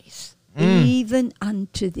always, even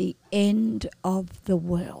unto the end of the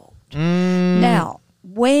world. Now,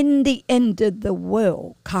 when the end of the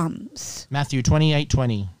world comes, Matthew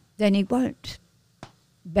 28:20, then he won't.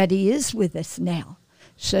 But he is with us now.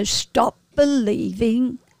 So stop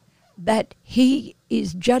believing that he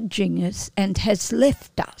is judging us and has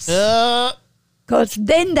left us. Because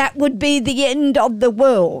then that would be the end of the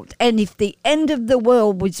world. And if the end of the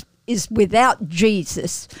world is without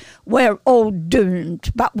Jesus, we're all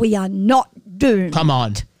doomed. But we are not doomed. Come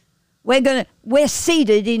on. We're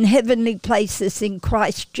seated in heavenly places in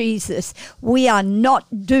Christ Jesus. We are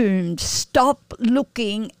not doomed. Stop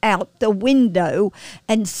looking out the window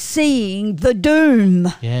and seeing the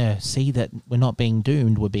doom. Yeah, see that we're not being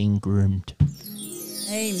doomed, we're being groomed.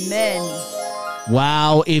 Amen.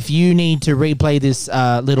 Wow, if you need to replay this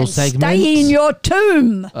little segment. Stay in your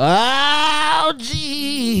tomb. Oh,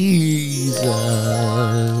 Jesus.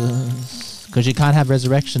 Because you can't have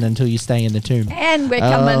resurrection until you stay in the tomb. And we're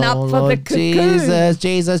coming up for Lord the cocoon.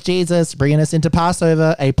 Jesus, bringing us into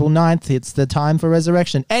Passover, April 9th. It's the time for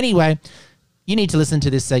resurrection. Anyway, you need to listen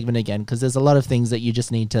to this segment again because there's a lot of things that you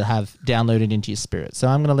just need to have downloaded into your spirit. So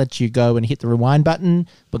I'm going to let you go and hit the rewind button.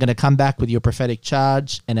 We're going to come back with your prophetic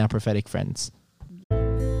charge and our prophetic friends.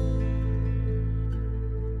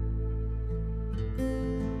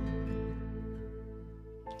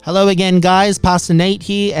 Hello again, guys. Pastor Nate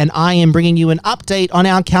here, and I am bringing you an update on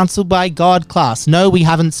our Counsel by God class. No, we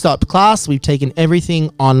haven't stopped class. We've taken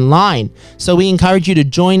everything online. So we encourage you to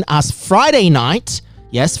join us Friday night.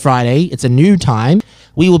 Yes, Friday. It's a new time.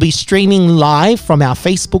 We will be streaming live from our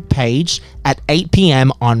Facebook page at 8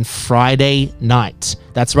 p.m. on Friday night.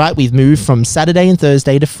 That's right. We've moved from Saturday and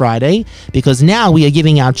Thursday to Friday because now we are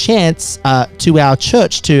giving our chance to our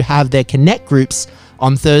church to have their connect groups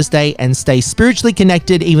on Thursday and stay spiritually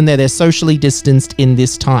connected even though they're socially distanced in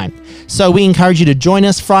this time. So we encourage you to join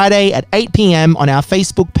us Friday at 8 p.m. on our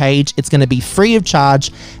Facebook page. It's going to be free of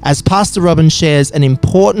charge as Pastor Robin shares an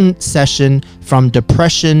important session from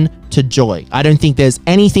depression to joy. I don't think there's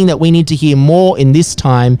anything that we need to hear more in this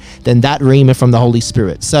time than that rhema from the Holy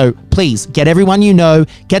Spirit. So please get everyone you know,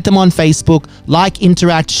 get them on Facebook, like,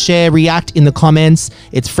 interact, share, react in the comments.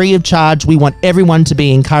 It's free of charge. We want everyone to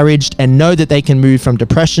be encouraged and know that they can move from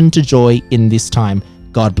depression to joy in this time.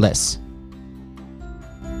 God bless.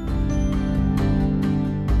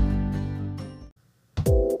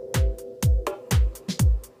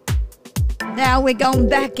 Now we're going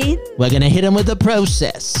back in. We're going to hit them with the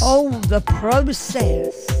process. Oh, the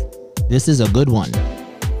process. This is a good one.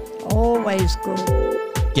 Always good.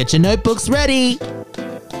 Get your notebooks ready.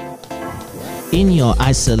 In your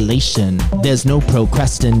isolation, there's no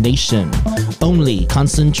procrastination, only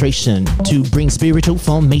concentration to bring spiritual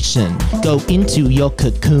formation. Go into your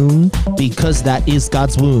cocoon, because that is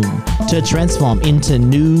God's womb, to transform into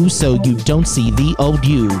new so you don't see the old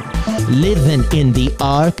you. Living in the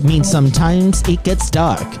ark means sometimes it gets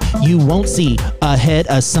dark. You won't see ahead,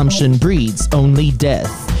 assumption breeds only death.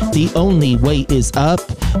 The only way is up,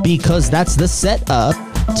 because that's the setup.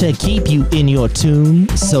 To keep you in your tomb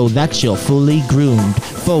so that you're fully groomed.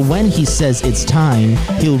 For when he says it's time,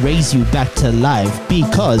 he'll raise you back to life.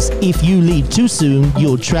 Because if you leave too soon,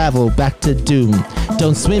 you'll travel back to doom.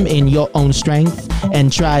 Don't swim in your own strength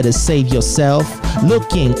and try to save yourself.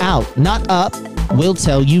 Looking out, not up, will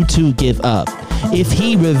tell you to give up. If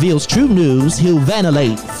he reveals true news, he'll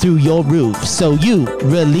ventilate through your roof. So you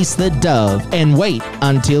release the dove and wait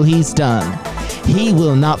until he's done. He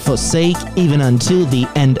will not forsake even until the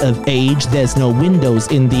end of age. There's no windows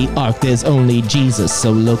in the ark, there's only Jesus,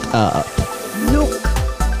 so look up. Look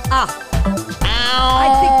up. Ow.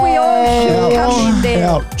 I think we all should come in there.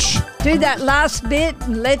 Ouch. Do that last bit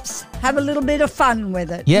and let's have a little bit of fun with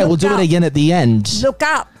it. Yeah, Look we'll do up. it again at the end. Look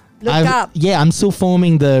up. Look up. Yeah, I'm still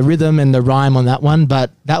forming the rhythm and the rhyme on that one, but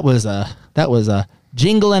that was a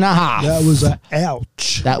jingle and a half. That was a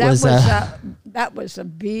ouch. That was That was a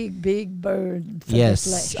big, big bird for the yes.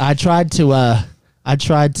 flesh. I tried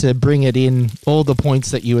to bring it in all the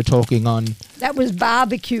points that you were talking on. That was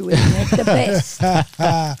barbecuing at the best.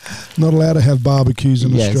 Not allowed to have barbecues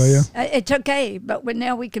in Yes. Australia. It's okay, but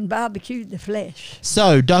now we can barbecue the flesh.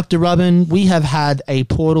 So, Dr. Robin, we have had a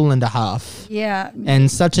portal and a half. Yeah. And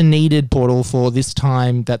such a needed portal for this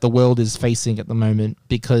time that the world is facing at the moment,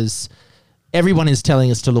 because everyone is telling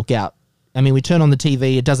us to look out. I mean, we turn on the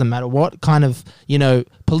TV, it doesn't matter what kind of,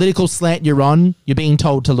 political slant you're on, you're being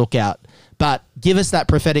told to look out. But give us that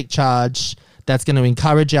prophetic charge that's going to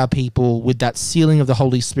encourage our people with that sealing of the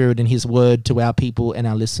Holy Spirit and his word to our people and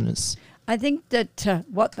our listeners. I think that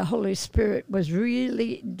what the Holy Spirit was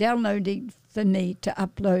really downloading for me to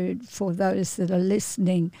upload for those that are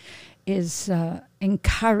listening is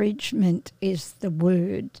encouragement is the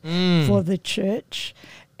word for the church.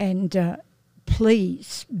 And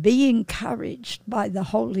please be encouraged by the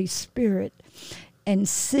Holy Spirit and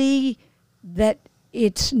see that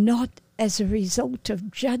it's not as a result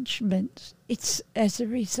of judgment. It's as a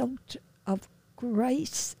result of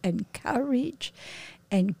grace and courage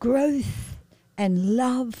and growth and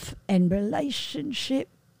love and relationship.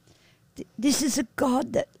 This is a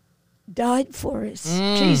God that died for us.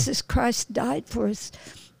 Jesus Christ died for us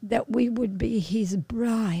that we would be his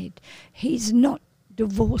bride. He's not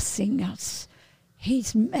divorcing us.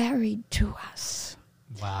 He's married to us.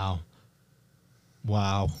 Wow.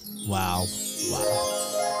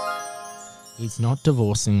 He's not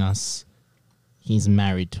divorcing us. He's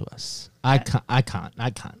married to us. I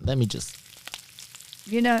can't. Let me just...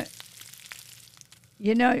 You know,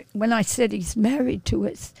 when I said he's married to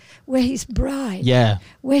us, we're his bride. Yeah.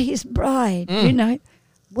 We're his bride,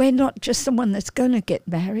 We're not just someone that's going to get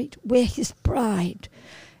married. We're his bride.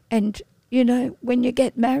 And, when you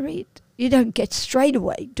get married, You don't get straight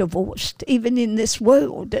away divorced, even in this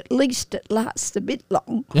world. At least it lasts a bit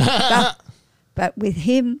long. But with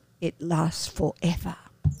him, it lasts forever.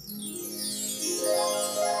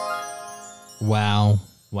 Wow.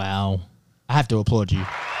 Wow. I have to applaud you.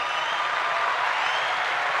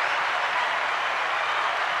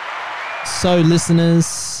 So,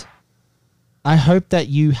 listeners, I hope that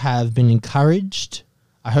you have been encouraged.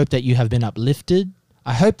 I hope that you have been uplifted.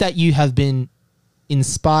 I hope that you have been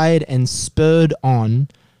inspired and spurred on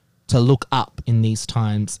to look up in these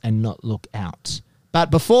times and not look out. But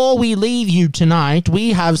before we leave you tonight,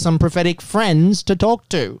 we have some prophetic friends to talk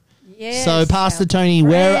to. Yes, So, Pastor our Tony,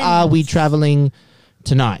 where friends. are we traveling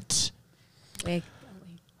tonight? We're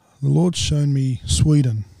going. The Lord's shown me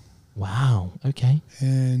Sweden, Wow. Okay.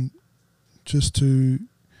 and just to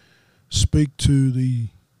speak to the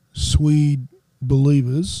Swede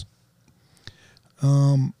believers,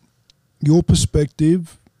 your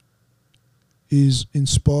perspective is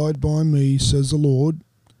inspired by me, says the Lord,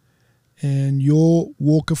 and your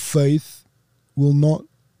walk of faith will not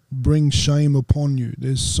bring shame upon you.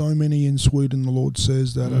 There's so many in Sweden, the Lord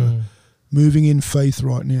says, that are moving in faith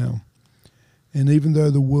right now. And even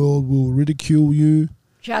though the world will ridicule you,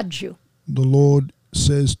 Judge you. the Lord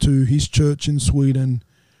says to his church in Sweden,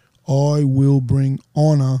 I will bring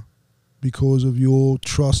honor because of your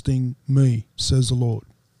trusting me, says the Lord.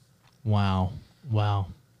 Wow. Wow.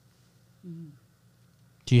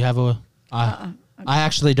 Do you have a... I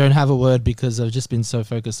actually don't have a word because I've just been so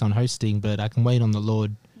focused on hosting, but I can wait on the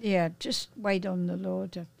Lord. Yeah, just wait on the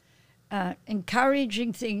Lord.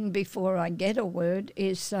 Encouraging thing before I get a word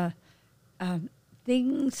is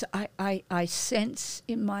things I sense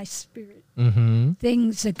in my spirit. Mm-hmm.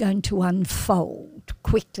 Things are going to unfold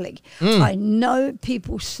quickly. I know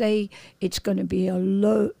people say it's going to be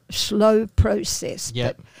a slow process,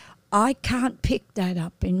 Yep. but I can't pick that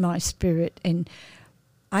up in my spirit, and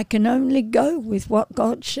I can only go with what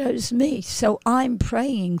God shows me. So I'm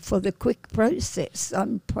praying for the quick process.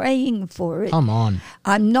 I'm praying for it. Come on.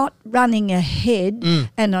 I'm not running ahead,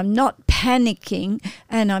 and I'm not panicking,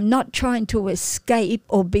 and I'm not trying to escape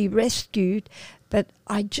or be rescued, but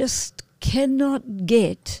I just cannot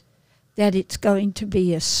get that it's going to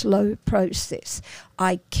be a slow process.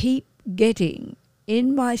 I keep getting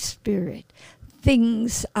in my spirit,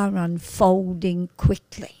 things are unfolding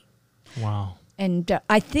quickly. Wow. And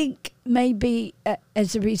I think maybe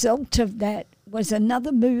as a result of that was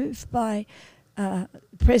another move by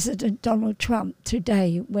President Donald Trump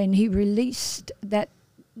today when he released that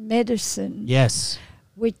medicine, Yes.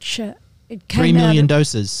 which it 3 came million out of,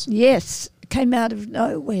 doses. yes, came out of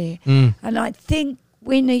nowhere. And I think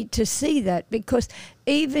we need to see that, because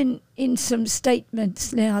even in some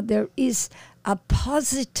statements now there is a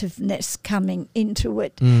positiveness coming into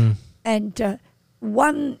it. And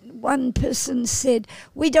one person said,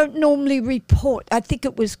 we don't normally report. I think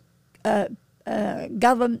it was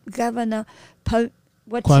Governor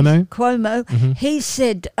Cuomo. Cuomo. He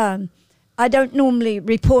said, I don't normally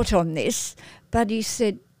report on this, but he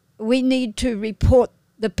said, we need to report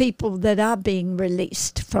the people that are being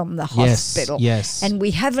released from the hospital. Yes. And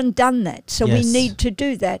we haven't done that, so we Yes. need to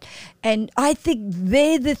do that. And I think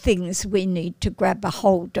they're the things we need to grab a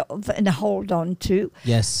hold of and hold on to.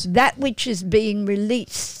 Yes. That which is being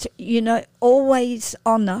released, always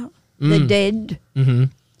honour the dead, Mm-hmm.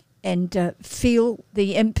 and feel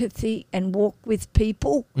the empathy and walk with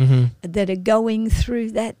people that are going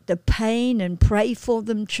through that, the pain, and pray for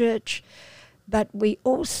them, church. But we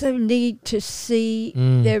also need to see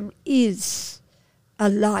there is a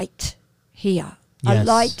light here, a Yes.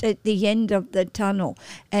 light at the end of the tunnel.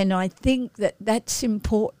 And I think that that's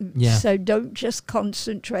important. Yeah. So don't just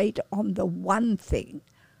concentrate on the one thing,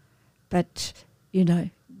 but,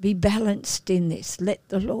 be balanced in this. Let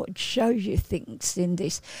the Lord show you things in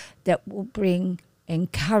this that will bring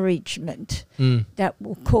encouragement, that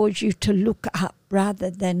will cause you to look up rather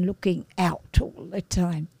than looking out all the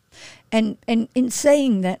time. And in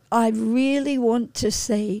saying that, I really want to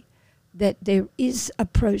say that there is a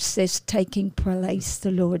process taking place,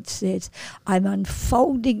 the Lord says. I'm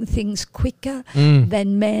unfolding things quicker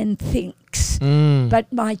than man thinks.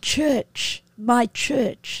 But my church,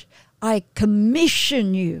 I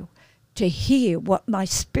commission you to hear what my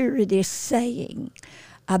spirit is saying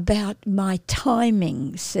about my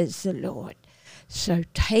timing, says the Lord. So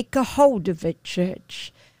take a hold of it,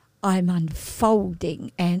 church. I'm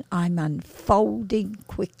unfolding, and I'm unfolding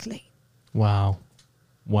quickly. Wow.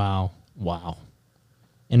 Wow. Wow.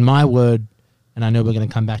 In my word, and I know we're going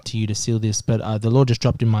to come back to you to seal this, but the Lord just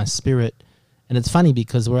dropped in my spirit. And it's funny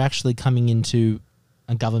because we're actually coming into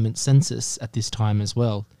a government census at this time as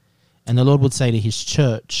well. And the Lord would say to his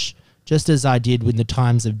church, just as I did in the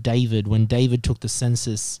times of David, when David took the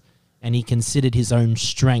census and he considered his own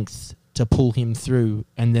strength to pull him through,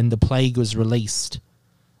 and then the plague was released.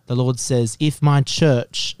 The Lord says, if my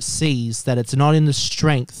church sees that it's not in the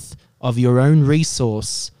strength of your own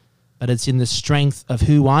resource, but it's in the strength of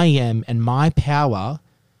who I am and my power,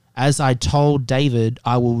 as I told David,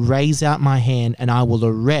 I will raise out my hand and I will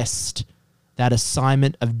arrest that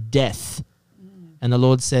assignment of death. And the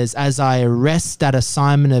Lord says, as I arrest that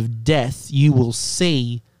assignment of death, you will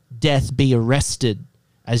see death be arrested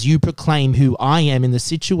as you proclaim who I am in the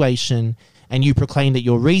situation, and you proclaim that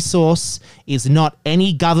your resource is not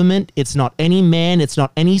any government, it's not any man, it's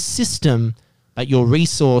not any system, but your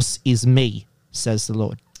resource is me, says the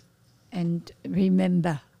Lord. And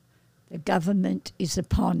remember, the government is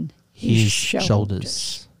upon his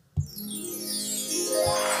shoulders.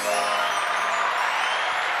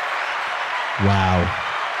 Wow.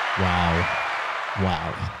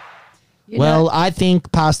 Well, I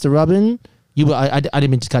think, Pastor Robin, I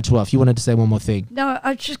didn't mean to cut you off. You wanted to say one more thing. No,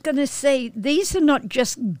 I was just going to say, these are not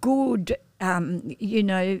just good,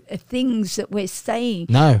 things that we're saying.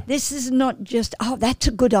 No. This is not just, that's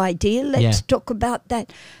a good idea. Let's talk about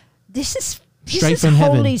that. This is Straight from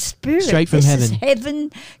Holy heaven. Spirit. Straight from this heaven. Is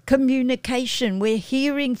heaven communication. We're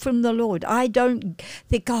hearing from the Lord. I don't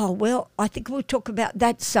think, I think we'll talk about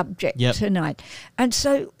that subject tonight. And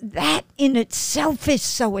so that in itself is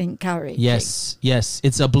so encouraging. Yes.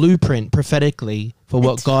 It's a blueprint prophetically for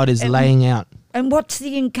what God is laying out. And what's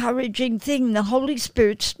the encouraging thing? The Holy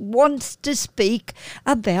Spirit wants to speak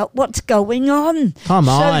about what's going on. Come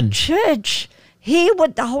on. So, church, hear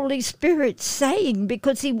what the Holy Spirit's saying,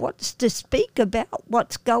 because he wants to speak about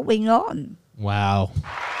what's going on. Wow.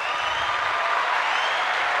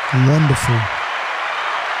 Wonderful.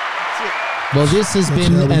 Well, this has That's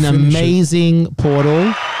been how we an finish amazing portal.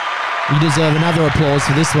 You deserve another applause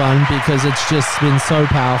for this one, because it's just been so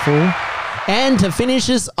powerful. And to finish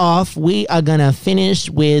us off, we are going to finish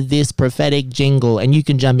with this prophetic jingle. And you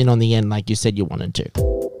can jump in on the end like you said you wanted to.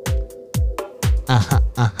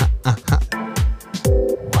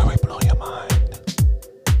 Where we blow your mind.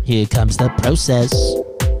 Here comes the process.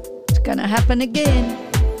 It's going to happen again.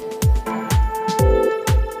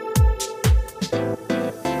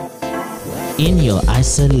 In your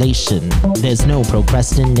isolation, there's no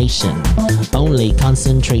procrastination, only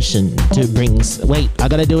concentration to bring... Wait, I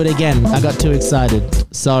gotta do it again. I got too excited.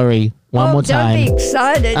 Sorry. One more time. Don't be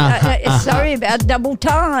excited. Sorry about double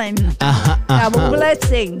time. Double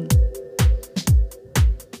blessing.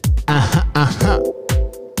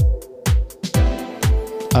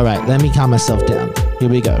 All right, let me calm myself down. Here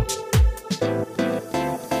we go.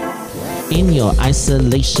 In your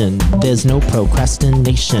isolation, there's no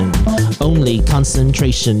procrastination, only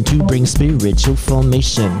concentration to bring spiritual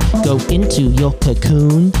formation. Go into your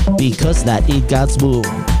cocoon, because that is God's womb,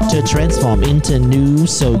 to transform into new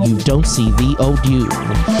so you don't see the old you.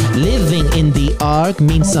 Living in the ark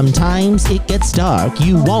means sometimes it gets dark.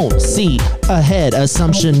 You won't see ahead.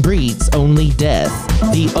 Assumption breeds only death.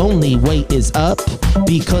 The only way is up,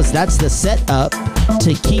 because that's the setup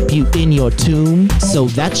to keep you in your tomb, so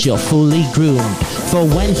that you're fully groomed. For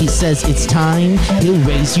when he says it's time, he'll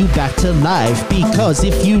raise you back to life, because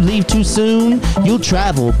if you leave too soon, you'll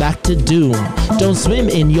travel back to doom. Don't swim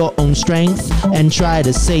in your own strength and try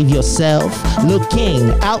to save yourself.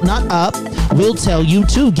 Looking out, not up, will tell you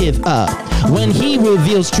to give up. When he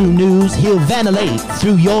reveals true news, he'll ventilate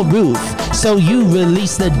through your roof, so you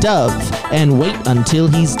release the dove and wait until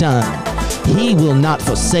he's done. He will not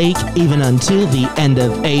forsake, even until the end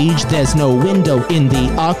of age. There's no window in the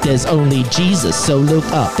ark, there's only Jesus, so look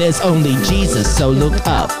up. There's only Jesus, so look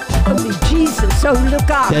up. Only Jesus, so look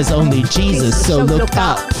up. There's only Jesus, so look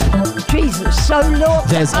up. Jesus, so look up.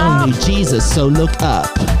 There's only Jesus, so look up.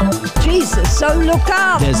 Jesus, so look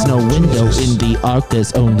up. There's no window in the ark,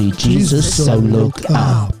 there's only Jesus, so look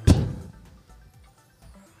up.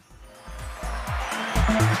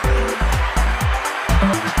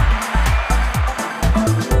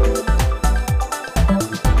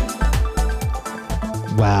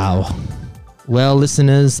 Wow. Well,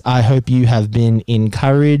 listeners, I hope you have been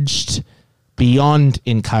encouraged, beyond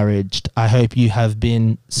encouraged. I hope you have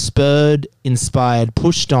been spurred, inspired,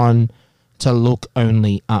 pushed on to look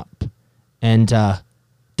only up. And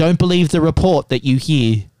don't believe the report that you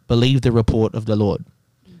hear. Believe the report of the Lord.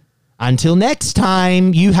 Until next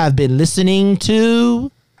time, you have been listening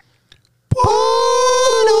to... Portals.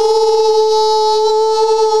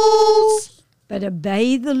 But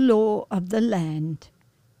obey the law of the land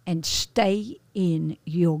and stay in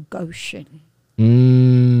your Goshen.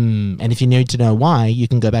 And And if you need to know why, you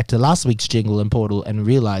can go back to last week's jingle and portal and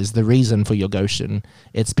realize the reason for your Goshen.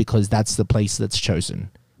 It's because that's the place that's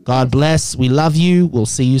chosen. God bless. We love you. We'll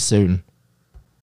see you soon.